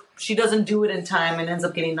she doesn't do it in time and ends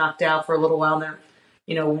up getting knocked out for a little while there.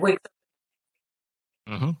 Wakes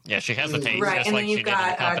up. Yeah, she hesitates. Right, just and like then you've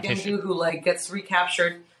got Genju who like gets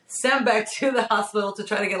recaptured, sent back to the hospital to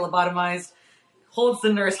try to get lobotomized, holds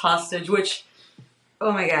the nurse hostage, which,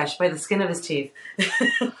 oh my gosh, by the skin of his teeth.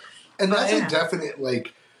 And that's a definite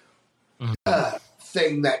like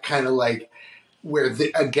thing that kind of like where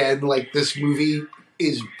this movie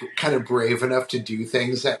is kind of brave enough to do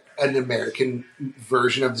things that an American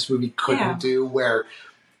version of this movie couldn't do, where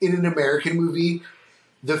in an American movie,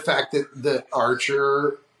 the fact that the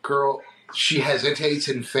archer girl, she hesitates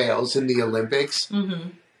and fails in the Olympics. Mm-hmm.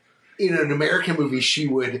 In an American movie, she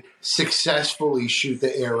would successfully shoot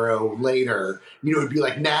the arrow later. You know, it'd be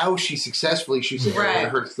like, now she successfully shoots the arrow and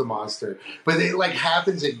hurts the monster. But it, like,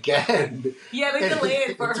 happens again. Yeah, they delay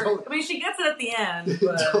it for her. I mean, she gets it at the end,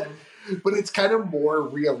 but... But it's kind of more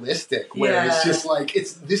realistic, where it's just like,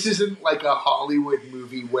 this isn't like a Hollywood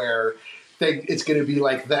movie where it's going to be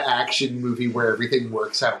like the action movie where everything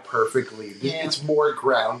works out perfectly. Yeah. It's more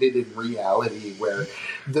grounded in reality, where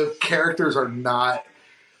the characters are not...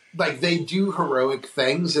 Like, they do heroic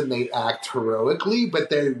things and they act heroically, but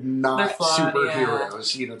they're not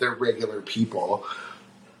superheroes. You know, they're regular people.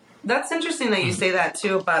 That's interesting that you say that,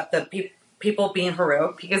 too, about the people being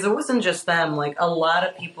heroic, because it wasn't just them. Like, a lot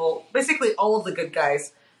of people, basically all of the good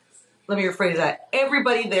guys, let me rephrase that,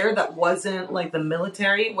 everybody there that wasn't, like, the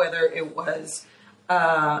military, whether it was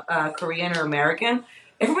Korean or American,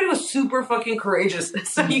 everybody was super fucking courageous.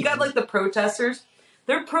 So you got, like, the protesters.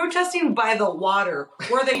 They're protesting by the water,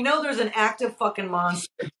 where they know there's an active fucking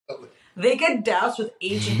monster. They get doused with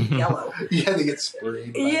Agent Yellow. Yeah, they get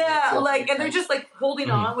sprayed. Yeah, like, and they're just, like, holding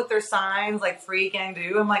on with their signs, like, free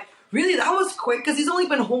Gangdu. I'm like, really? That was quick? Because he's only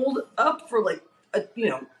been holed up for, like, a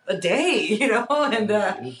day, you know?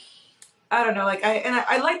 And, I don't know, like,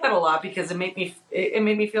 I like that a lot, because it made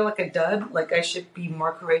me feel like a dud. Like, I should be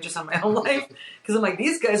more courageous in my own life. Because I'm like,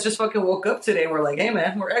 these guys just fucking woke up today and we're like, hey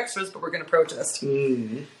man, we're extras, but we're going to protest.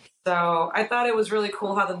 Mm-hmm. So I thought it was really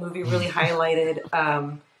cool how the movie really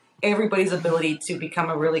highlighted everybody's ability to become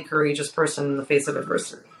a really courageous person in the face of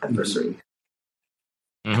adversity.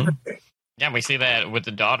 Mm-hmm. Yeah, we see that with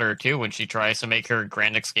the daughter too, when she tries to make her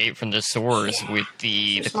grand escape from the sewers with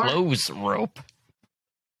the clothes rope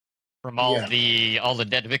from all the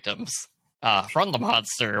dead victims from the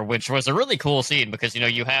monster, which was a really cool scene, because, you know,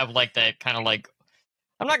 you have like that kind of like,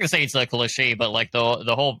 I'm not gonna say it's a cliche, but like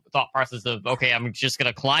the whole thought process of, okay, I'm just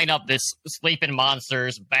gonna climb up this sleeping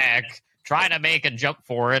monster's back, try to make a jump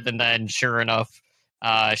for it, and then sure enough,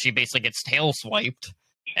 she basically gets tail swiped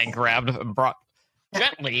and grabbed and brought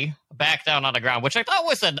gently back down on the ground, which I thought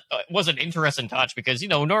was an interesting touch, because, you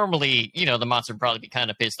know, normally, you know, the monster would probably be kind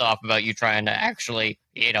of pissed off about you trying to actually,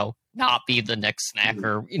 you know, not be the next snack,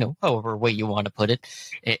 or, you know, however way you want to put it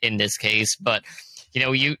in this case. But, you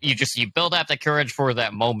know, you build up the courage for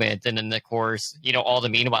that moment, and then of course, you know, all the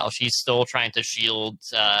meanwhile, she's still trying to shield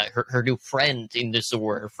her new friend in the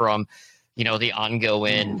sewer from, you know, the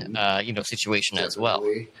ongoing you know, situation as well.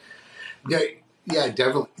 Yeah,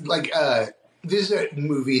 definitely. Like, this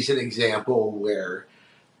movie is an example where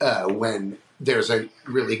when there's a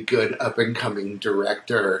really good up-and-coming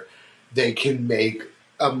director, they can make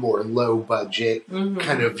a more low-budget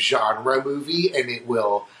kind of genre movie, and it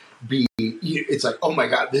will be... It's like, oh my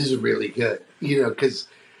god, this is really good. You know, because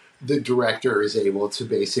the director is able to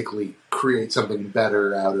basically create something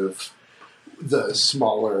better out of the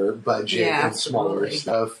smaller budget and smaller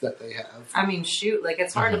stuff that they have. I mean, shoot, like,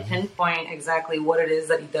 it's hard to pinpoint exactly what it is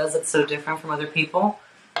that he does that's so different from other people.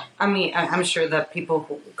 I mean, I'm sure that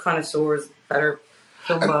people, connoisseurs, better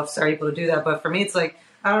film buffs are able to do that, but for me, it's like,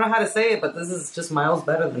 I don't know how to say it, but this is just miles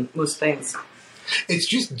better than most things. It's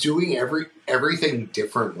just doing everything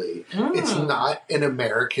differently. It's not an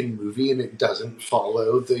American movie, and it doesn't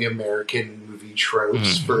follow the American movie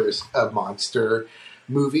tropes for a monster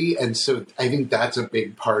movie, and so I think that's a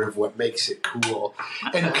big part of what makes it cool.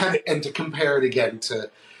 And to compare it again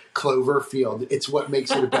to Cloverfield, it's what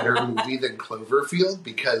makes it a better movie than Cloverfield,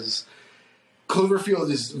 because Cloverfield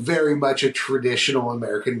is very much a traditional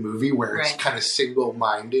American movie where it's kind of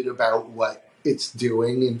single-minded about what it's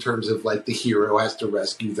doing in terms of, like, the hero has to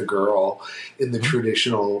rescue the girl in the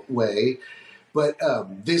traditional way. But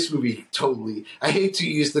this movie totally, I hate to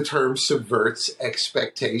use the term subverts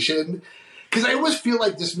expectation, because I always feel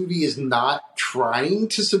like this movie is not trying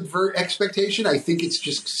to subvert expectation. I think it's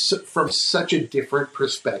just from such a different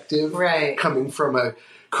perspective, coming from a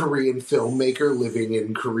Korean filmmaker living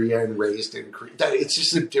in Korea and raised in Korea, that it's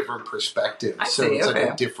just a different perspective. Like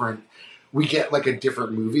a different, we get like a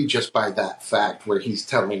different movie just by that fact, where he's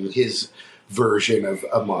telling his version of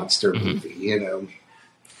a monster movie, you know.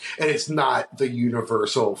 And it's not the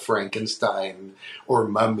universal Frankenstein or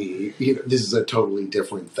Mummy. You know, this is a totally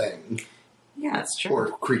different thing. Yeah, that's true. Or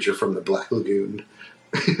Creature from the Black Lagoon.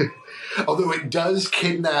 Although it does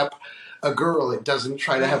kidnap a girl, it doesn't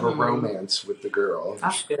try to have a romance with the girl.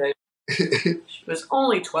 That's good. She was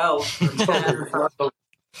only 12 or 10 or 9.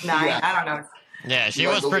 Yeah. I don't know. Yeah, she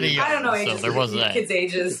was pretty young. I don't know ages, so there was that. Kids'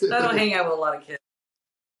 ages. I don't hang out with a lot of kids.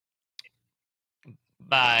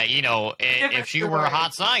 You know, if she were a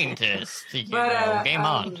hot scientist, you know, game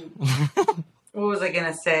on. What was I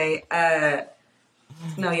gonna say?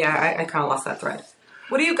 No, yeah, I kind of lost that thread.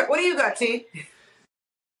 What do you got? What do you got, T?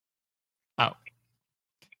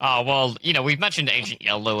 Well, we've mentioned Agent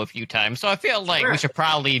Yellow a few times, so I feel like we should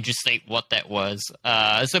probably just state what that was.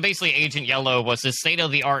 So basically, Agent Yellow was a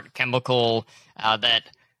state-of-the-art chemical that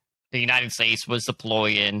the United States was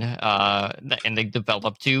deploying, and they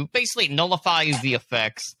developed to basically nullify the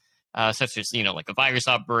effects, such as, like a virus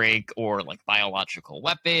outbreak or like biological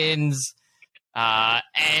weapons.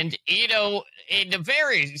 And, in a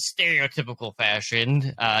very stereotypical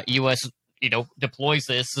fashion, U.S., deploys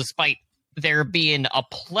this despite there being a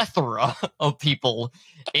plethora of people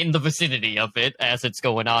in the vicinity of it as it's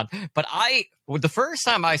going on. But the first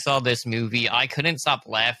time I saw this movie, I couldn't stop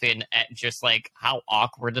laughing at just like how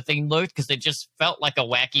awkward the thing looked, because it just felt like a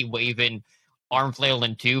wacky waving arm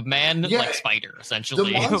flailing tube man, like Spider,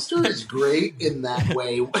 essentially. The monster is great in that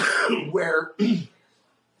way, where it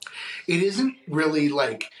isn't really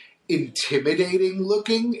like intimidating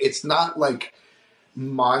looking. It's not like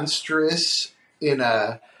monstrous in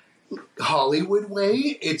a Hollywood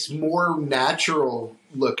way. It's more natural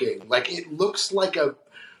looking. Like, it looks like a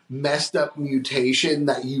messed up mutation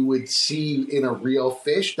that you would see in a real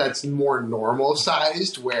fish that's more normal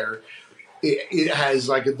sized, where it has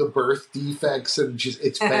like the birth defects and just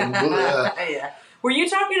it's been yeah. Were you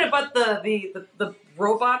talking about the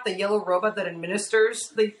robot, the yellow robot that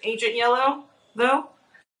administers the Agent Yellow, though?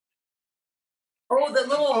 Oh, the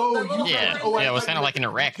little yeah, it was kind of like an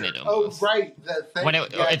arachnid almost. Oh, right. When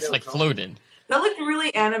it's like floating. That looked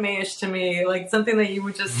really anime-ish to me, like something that you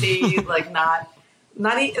would just see, like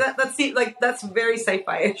that's very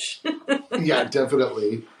sci-fi-ish. Yeah,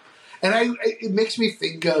 definitely. And it makes me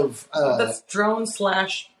think of that's drone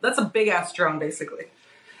 / that's a big ass drone, basically.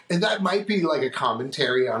 And that might be like a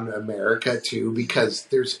commentary on America too, because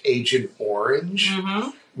there's Agent Orange,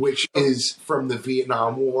 which is from the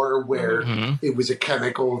Vietnam War, where it was a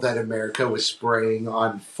chemical that America was spraying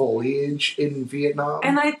on foliage in Vietnam.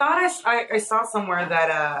 And I thought I saw somewhere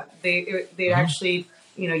that they actually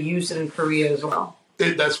used it in Korea as well.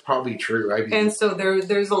 That's probably true. I mean, and so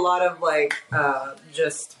there's a lot of like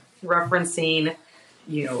just referencing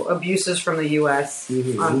abuses from the U.S.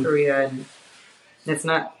 on Korea, and it's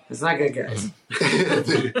not good, guys.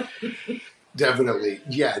 Definitely.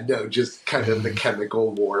 Yeah, no, just kind of the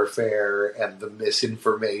chemical warfare and the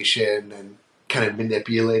misinformation and kind of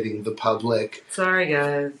manipulating the public. Sorry,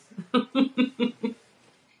 guys.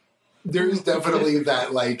 There's definitely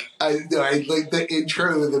that, like, I like the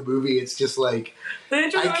intro of the movie. It's just like, the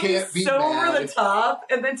intro I can't be so mad. over the top,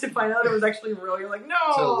 and then to find out it was actually real, you're like, no.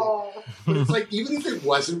 Totally. But it's like, even if it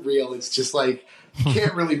wasn't real, it's just like, you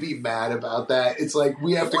can't really be mad about that. It's like,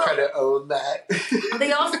 we have to kind of own that.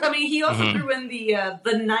 He also threw in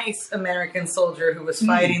the nice American soldier who was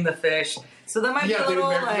fighting the fish. So that might be a little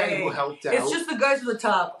American guy who helped out. It's just the guys at the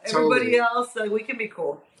top. Totally. Everybody else, we can be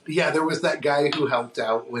cool. Yeah, there was that guy who helped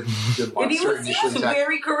out when the monster he was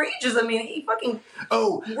very courageous. I mean, he fucking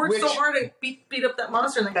worked so hard to beat up that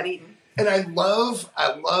monster and then got eaten. And I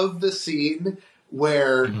love the scene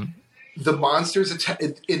where the monsters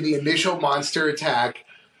in the initial monster attack,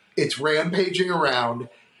 it's rampaging around,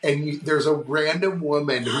 and there's a random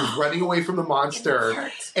woman who's running away from the monster,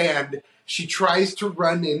 and she tries to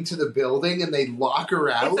run into the building, and they lock her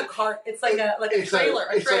out. It's a cart. It's like a trailer.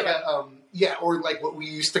 It's like a or like what we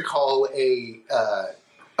used to call a.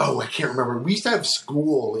 I can't remember. We used to have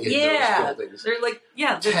school in those buildings. They're like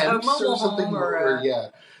Temps a mobile or something, home or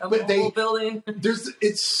a mobile building.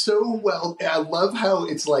 It's so well. I love how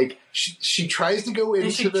it's like she tries to go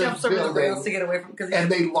into the jumps building over the rails to get away from, and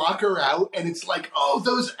they lock her out, and it's like, oh,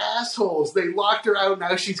 those assholes! They locked her out.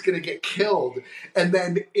 Now she's going to get killed, and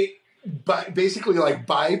then it. But basically, like,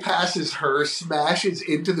 bypasses her, smashes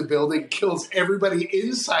into the building, kills everybody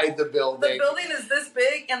inside the building. The building is this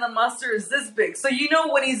big, and the monster is this big. So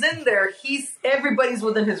when he's in there, everybody's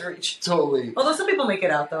within his reach. Totally. Although some people make it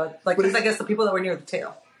out, though. Like, I guess the people that were near the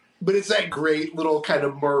tail. But it's that great little kind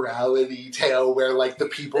of morality tale where, like, the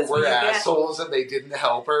people were assholes and they didn't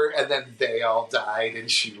help her, and then they all died and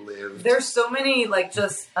she lived. There's so many, like,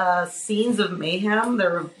 just scenes of mayhem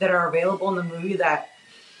that are available in the movie that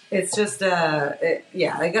it's just, I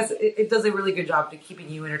guess it does a really good job to keeping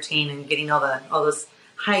you entertained and getting all those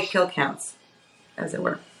high kill counts, as it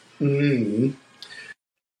were. Mm-hmm.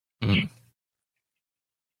 Mm-hmm.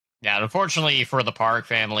 Yeah, unfortunately for the Park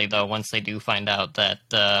family, though, once they do find out that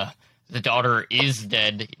the daughter is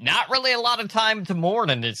dead, not really a lot of time to mourn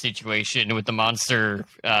in this situation with the monster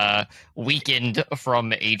weakened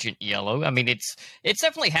from Agent Yellow. I mean, it's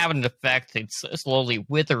definitely having an effect. It's slowly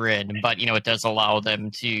withering, but, it does allow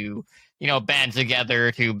them to, band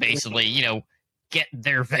together to basically, get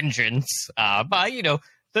their vengeance by,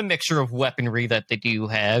 the mixture of weaponry that they do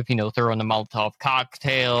have, throwing the Molotov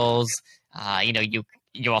cocktails.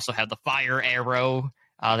 You also have the fire arrow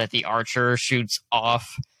that the archer shoots off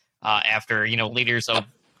after, leaders of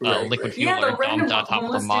liquid fuel are dumped on top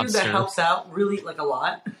of the monster. Dude that helps out really like a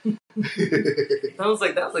lot. That was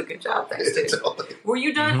a good job. Thanks, dude. Totally. Were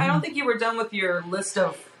you done? Mm-hmm. I don't think you were done with your list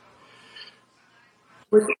of.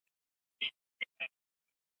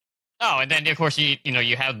 Oh, and then of course you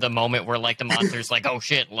have the moment where like the monster's like, oh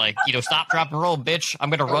shit, like stop, drop, and roll, bitch. I'm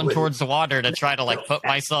gonna run towards the water to try to like put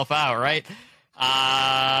myself out, right?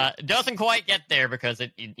 Doesn't quite get there because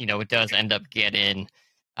it does end up getting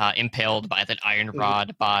impaled by that iron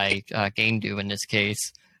rod by Gaindu in this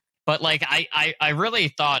case. But like I really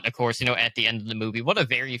thought, of course, at the end of the movie, what a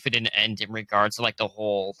very fitting end in regards to like the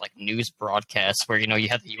whole like news broadcast where you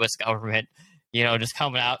have the U.S. government just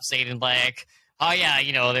coming out saying like, oh yeah,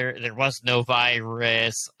 there was no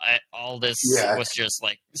virus. All this was just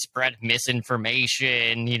like spread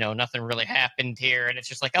misinformation. Nothing really happened here, and it's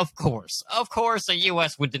just like, of course, the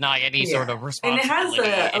U.S. would deny any sort of responsibility.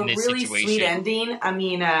 And it has a really situation. Sweet ending. I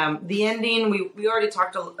mean, the ending we already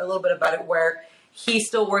talked a little bit about it, where he's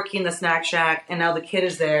still working the snack shack, and now the kid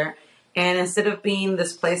is there, and instead of being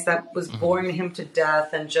this place that was boring him to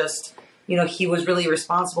death, and just he was really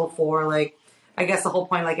responsible for like. I guess the whole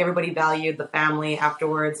point, like everybody valued the family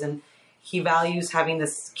afterwards, and he values having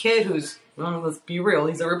this kid who's, let's be real,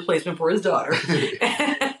 he's a replacement for his daughter.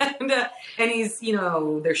 and he's,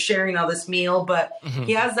 they're sharing all this meal, but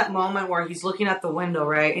he has that moment where he's looking out the window,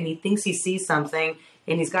 right? And he thinks he sees something,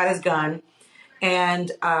 and he's got his gun and,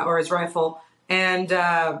 or his rifle, and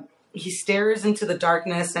he stares into the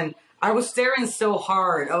darkness, and I was staring so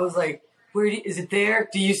hard. I was like, is it there?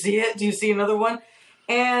 Do you see it? Do you see another one?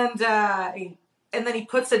 And then he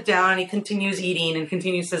puts it down and he continues eating and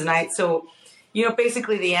continues his night. So,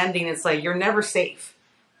 basically the ending, it's like, you're never safe.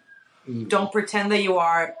 Don't pretend that you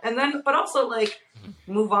are. And then, but also like,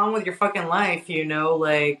 move on with your fucking life,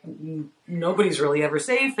 like nobody's really ever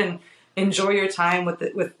safe, and enjoy your time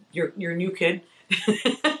with your new kid.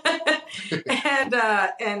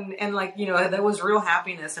 and like, there was real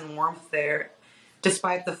happiness and warmth there,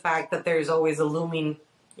 despite the fact that there's always a looming,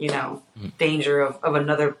 danger of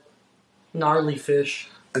another gnarly fish.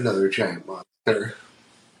 Another giant monster.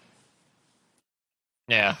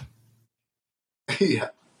 Yeah. Yeah.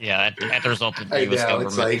 Yeah, at the result of the U.S. government.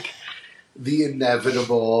 It's like the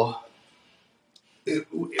inevitable,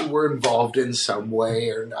 we're involved in some way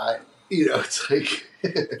or not. It's like...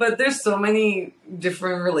 But there's so many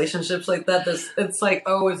different relationships like that. It's like,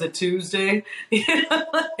 oh, it's a Tuesday.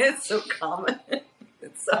 It's so common.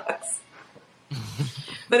 It sucks.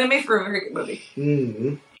 But it made for a very good movie.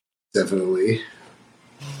 Mm-hmm. Definitely.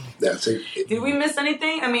 Did we miss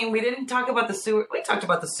anything? I mean, we didn't talk about the sewer. We talked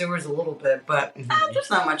about the sewers a little bit, but there's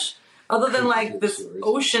not much. Other than like this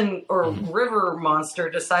ocean or river monster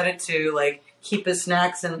decided to like keep his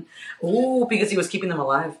snacks because he was keeping them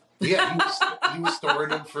alive. Yeah, he was storing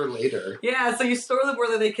them for later. Yeah, so you store them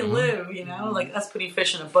where they can live, like us putting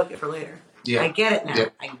fish in a bucket for later. Yeah. I get it now.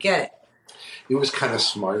 Yep. I get it. It was kind of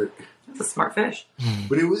smart. It's a smart fish.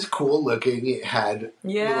 But it was cool looking. It had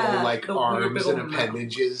little like arms and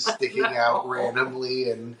appendages sticking out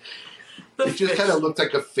randomly, and it just kind of looked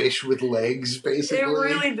like a fish with legs, basically. It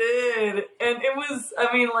really did. And it was,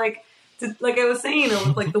 I mean, like I was saying,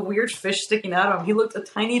 with like the weird fish sticking out of him, he looked a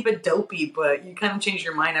tiny bit dopey, but you kind of change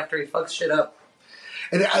your mind after he fucks shit up.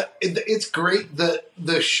 And it's great, the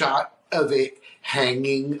shot of it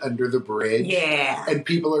hanging under the bridge. Yeah. And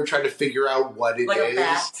people are trying to figure out what it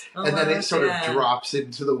is. And then it sort of drops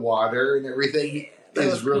into the water and everything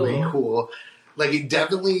is really cool. Like, it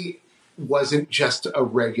definitely wasn't just a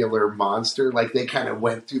regular monster. Like, they kind of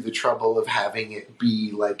went through the trouble of having it be,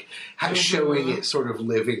 like, showing it sort of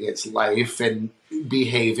living its life and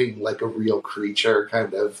behaving like a real creature,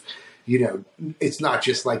 kind of, it's not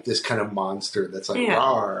just like this kind of monster that's like,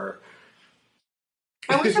 rawr.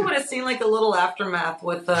 I wish I would have seen like a little aftermath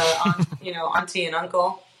with auntie and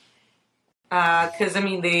uncle, because I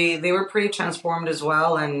mean they were pretty transformed as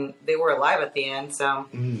well, and they were alive at the end, so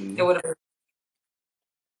it would have.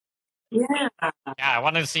 Yeah, I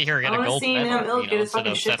wanted to see her get a gold medal, instead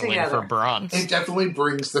of settling for bronze. It definitely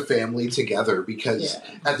brings the family together because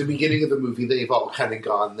at the beginning of the movie they've all kind of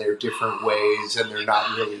gone their different ways and they're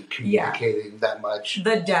not really communicating that much.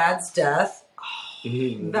 The dad's death,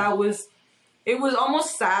 it was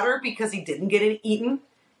almost sadder because he didn't get it eaten.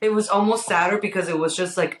 It was almost sadder because it was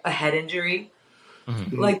just like a head injury.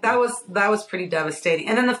 Like that was pretty devastating.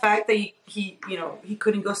 And then the fact that he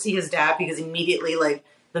couldn't go see his dad because immediately like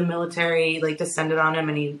the military like descended on him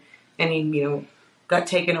and he got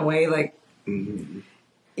taken away. Like,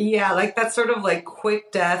 yeah, like that sort of like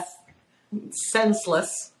quick death,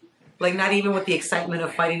 senseless. Like not even with the excitement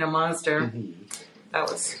of fighting a monster. That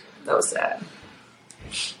was sad.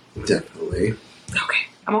 Definitely. Okay,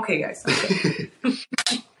 I'm okay, guys. Okay.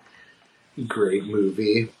 Great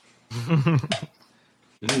movie.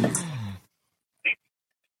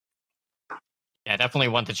 Yeah, definitely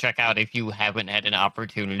one to check out if you haven't had an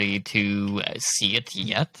opportunity to see it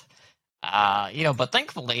yet. But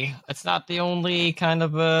thankfully, it's not the only kind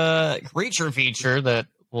of creature feature that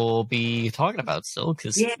we'll be talking about still,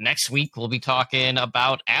 because next week we'll be talking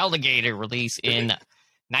about Alligator, released in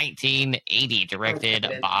 1980,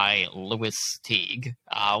 directed by Louis Teague,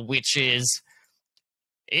 which is,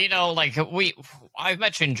 I've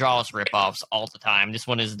mentioned Jaws ripoffs all the time. This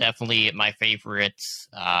one is definitely my favorite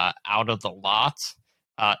out of the lot.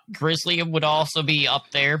 Grizzly would also be up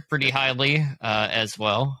there pretty highly as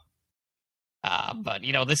well. But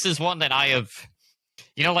this is one that I have,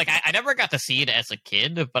 I never got to see it as a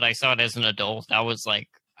kid, but I saw it as an adult. I was like,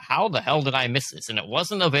 how the hell did I miss this? And it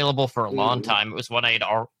wasn't available for a long time. It was one I had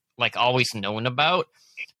always known about,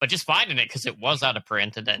 but just finding it because it was out of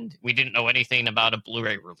print, and then we didn't know anything about a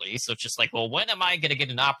Blu-ray release. So it's just like, well, when am I going to get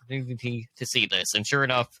an opportunity to see this? And sure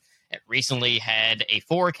enough, it recently had a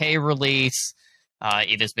 4K release.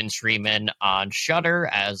 It has been streaming on Shudder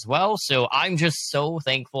as well. So I'm just so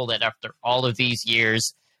thankful that after all of these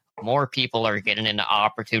years, more people are getting an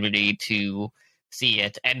opportunity to see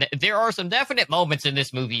it. And there are some definite moments in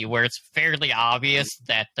this movie where it's fairly obvious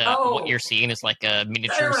that what you're seeing is like a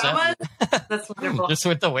miniature set. That's wonderful. Just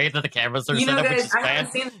with the way that the cameras are set up,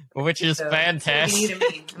 which is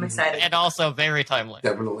fantastic. I'm excited. And also very timely.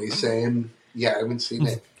 Definitely same. Yeah, I haven't seen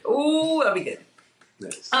it. Ooh, that'll be good.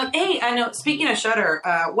 Nice. Hey, I know, speaking of Shudder,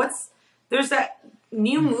 there's that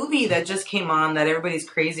new movie that just came on that everybody's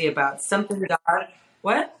crazy about. Something God.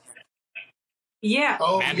 What? Yeah.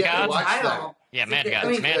 Oh, Mad yeah, Gods? I watched that. Yeah, Mad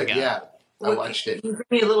Gods. Mad Gods. Yeah, I watched it. Can you give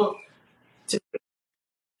me a little...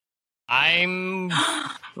 I'm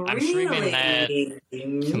streaming that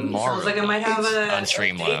tomorrow. Sounds like I might have on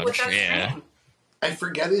Stream Lounge. Yeah. I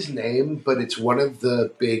forget his name, but it's one of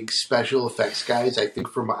the big special effects guys, I think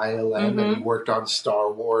from ILM, and he worked on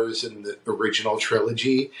Star Wars and the original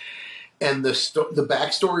trilogy. And the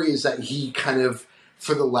backstory is that he kind of,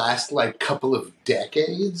 for the last couple of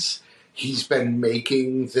decades, he's been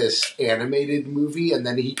making this animated movie, and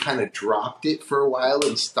then he kind of dropped it for a while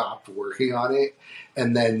and stopped working on it.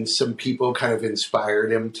 And then some people kind of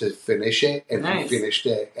inspired him to finish it, and he finished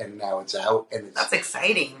it, and now it's out. And that's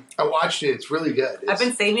exciting. I watched it; it's really good. I've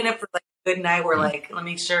been saving it for a good night. Where let me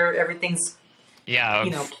make sure everything's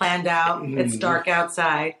planned out. It's dark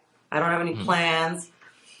outside. I don't have any plans,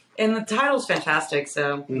 and the title's fantastic.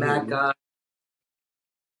 So Mad God.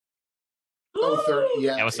 Oh, 30,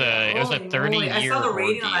 yeah. It was a 30-year I saw the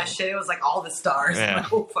rating on that shit. It was like all the stars. Yeah.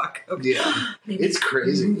 Oh fuck. Okay. Yeah, it's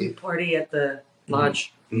crazy. Party at the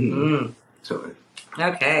lodge. So,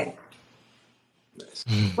 okay. Nice.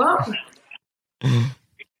 Well.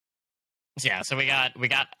 Yeah, so we got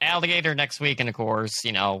Alligator next week, and of course,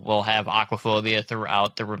 we'll have Aquaphobia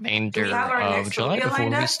throughout the remainder of July before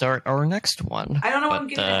we start our next one. I don't know. I'm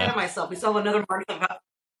getting ahead of myself. We still have another month of.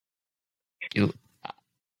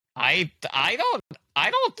 I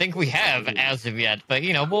don't think we have as of yet, but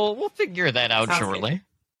we'll figure that out shortly. Good.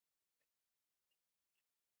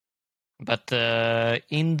 But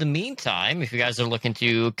in the meantime, if you guys are looking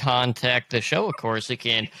to contact the show, of course, you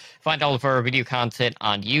can find all of our video content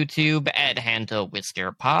on YouTube at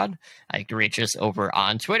HandoWithScarePod. You can reach us over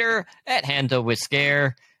on Twitter at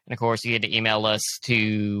HandoWithScare. And, of course, you can email us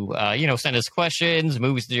to, send us questions,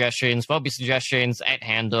 movie suggestions, movie suggestions at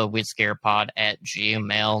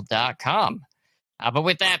handlewithscarepod@gmail.com. But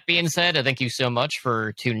with that being said, thank you so much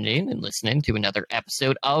for tuning in and listening to another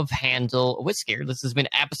episode of Handle with Scare. This has been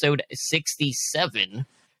episode 67,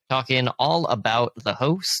 talking all about The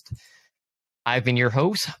Host. I've been your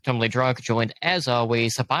host, Totally Drunk, joined as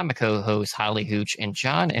always by my co-hosts, Holly Hooch and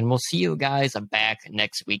John, and we'll see you guys back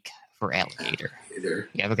next week for Alligator. You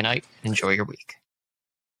have a good night. Enjoy your week.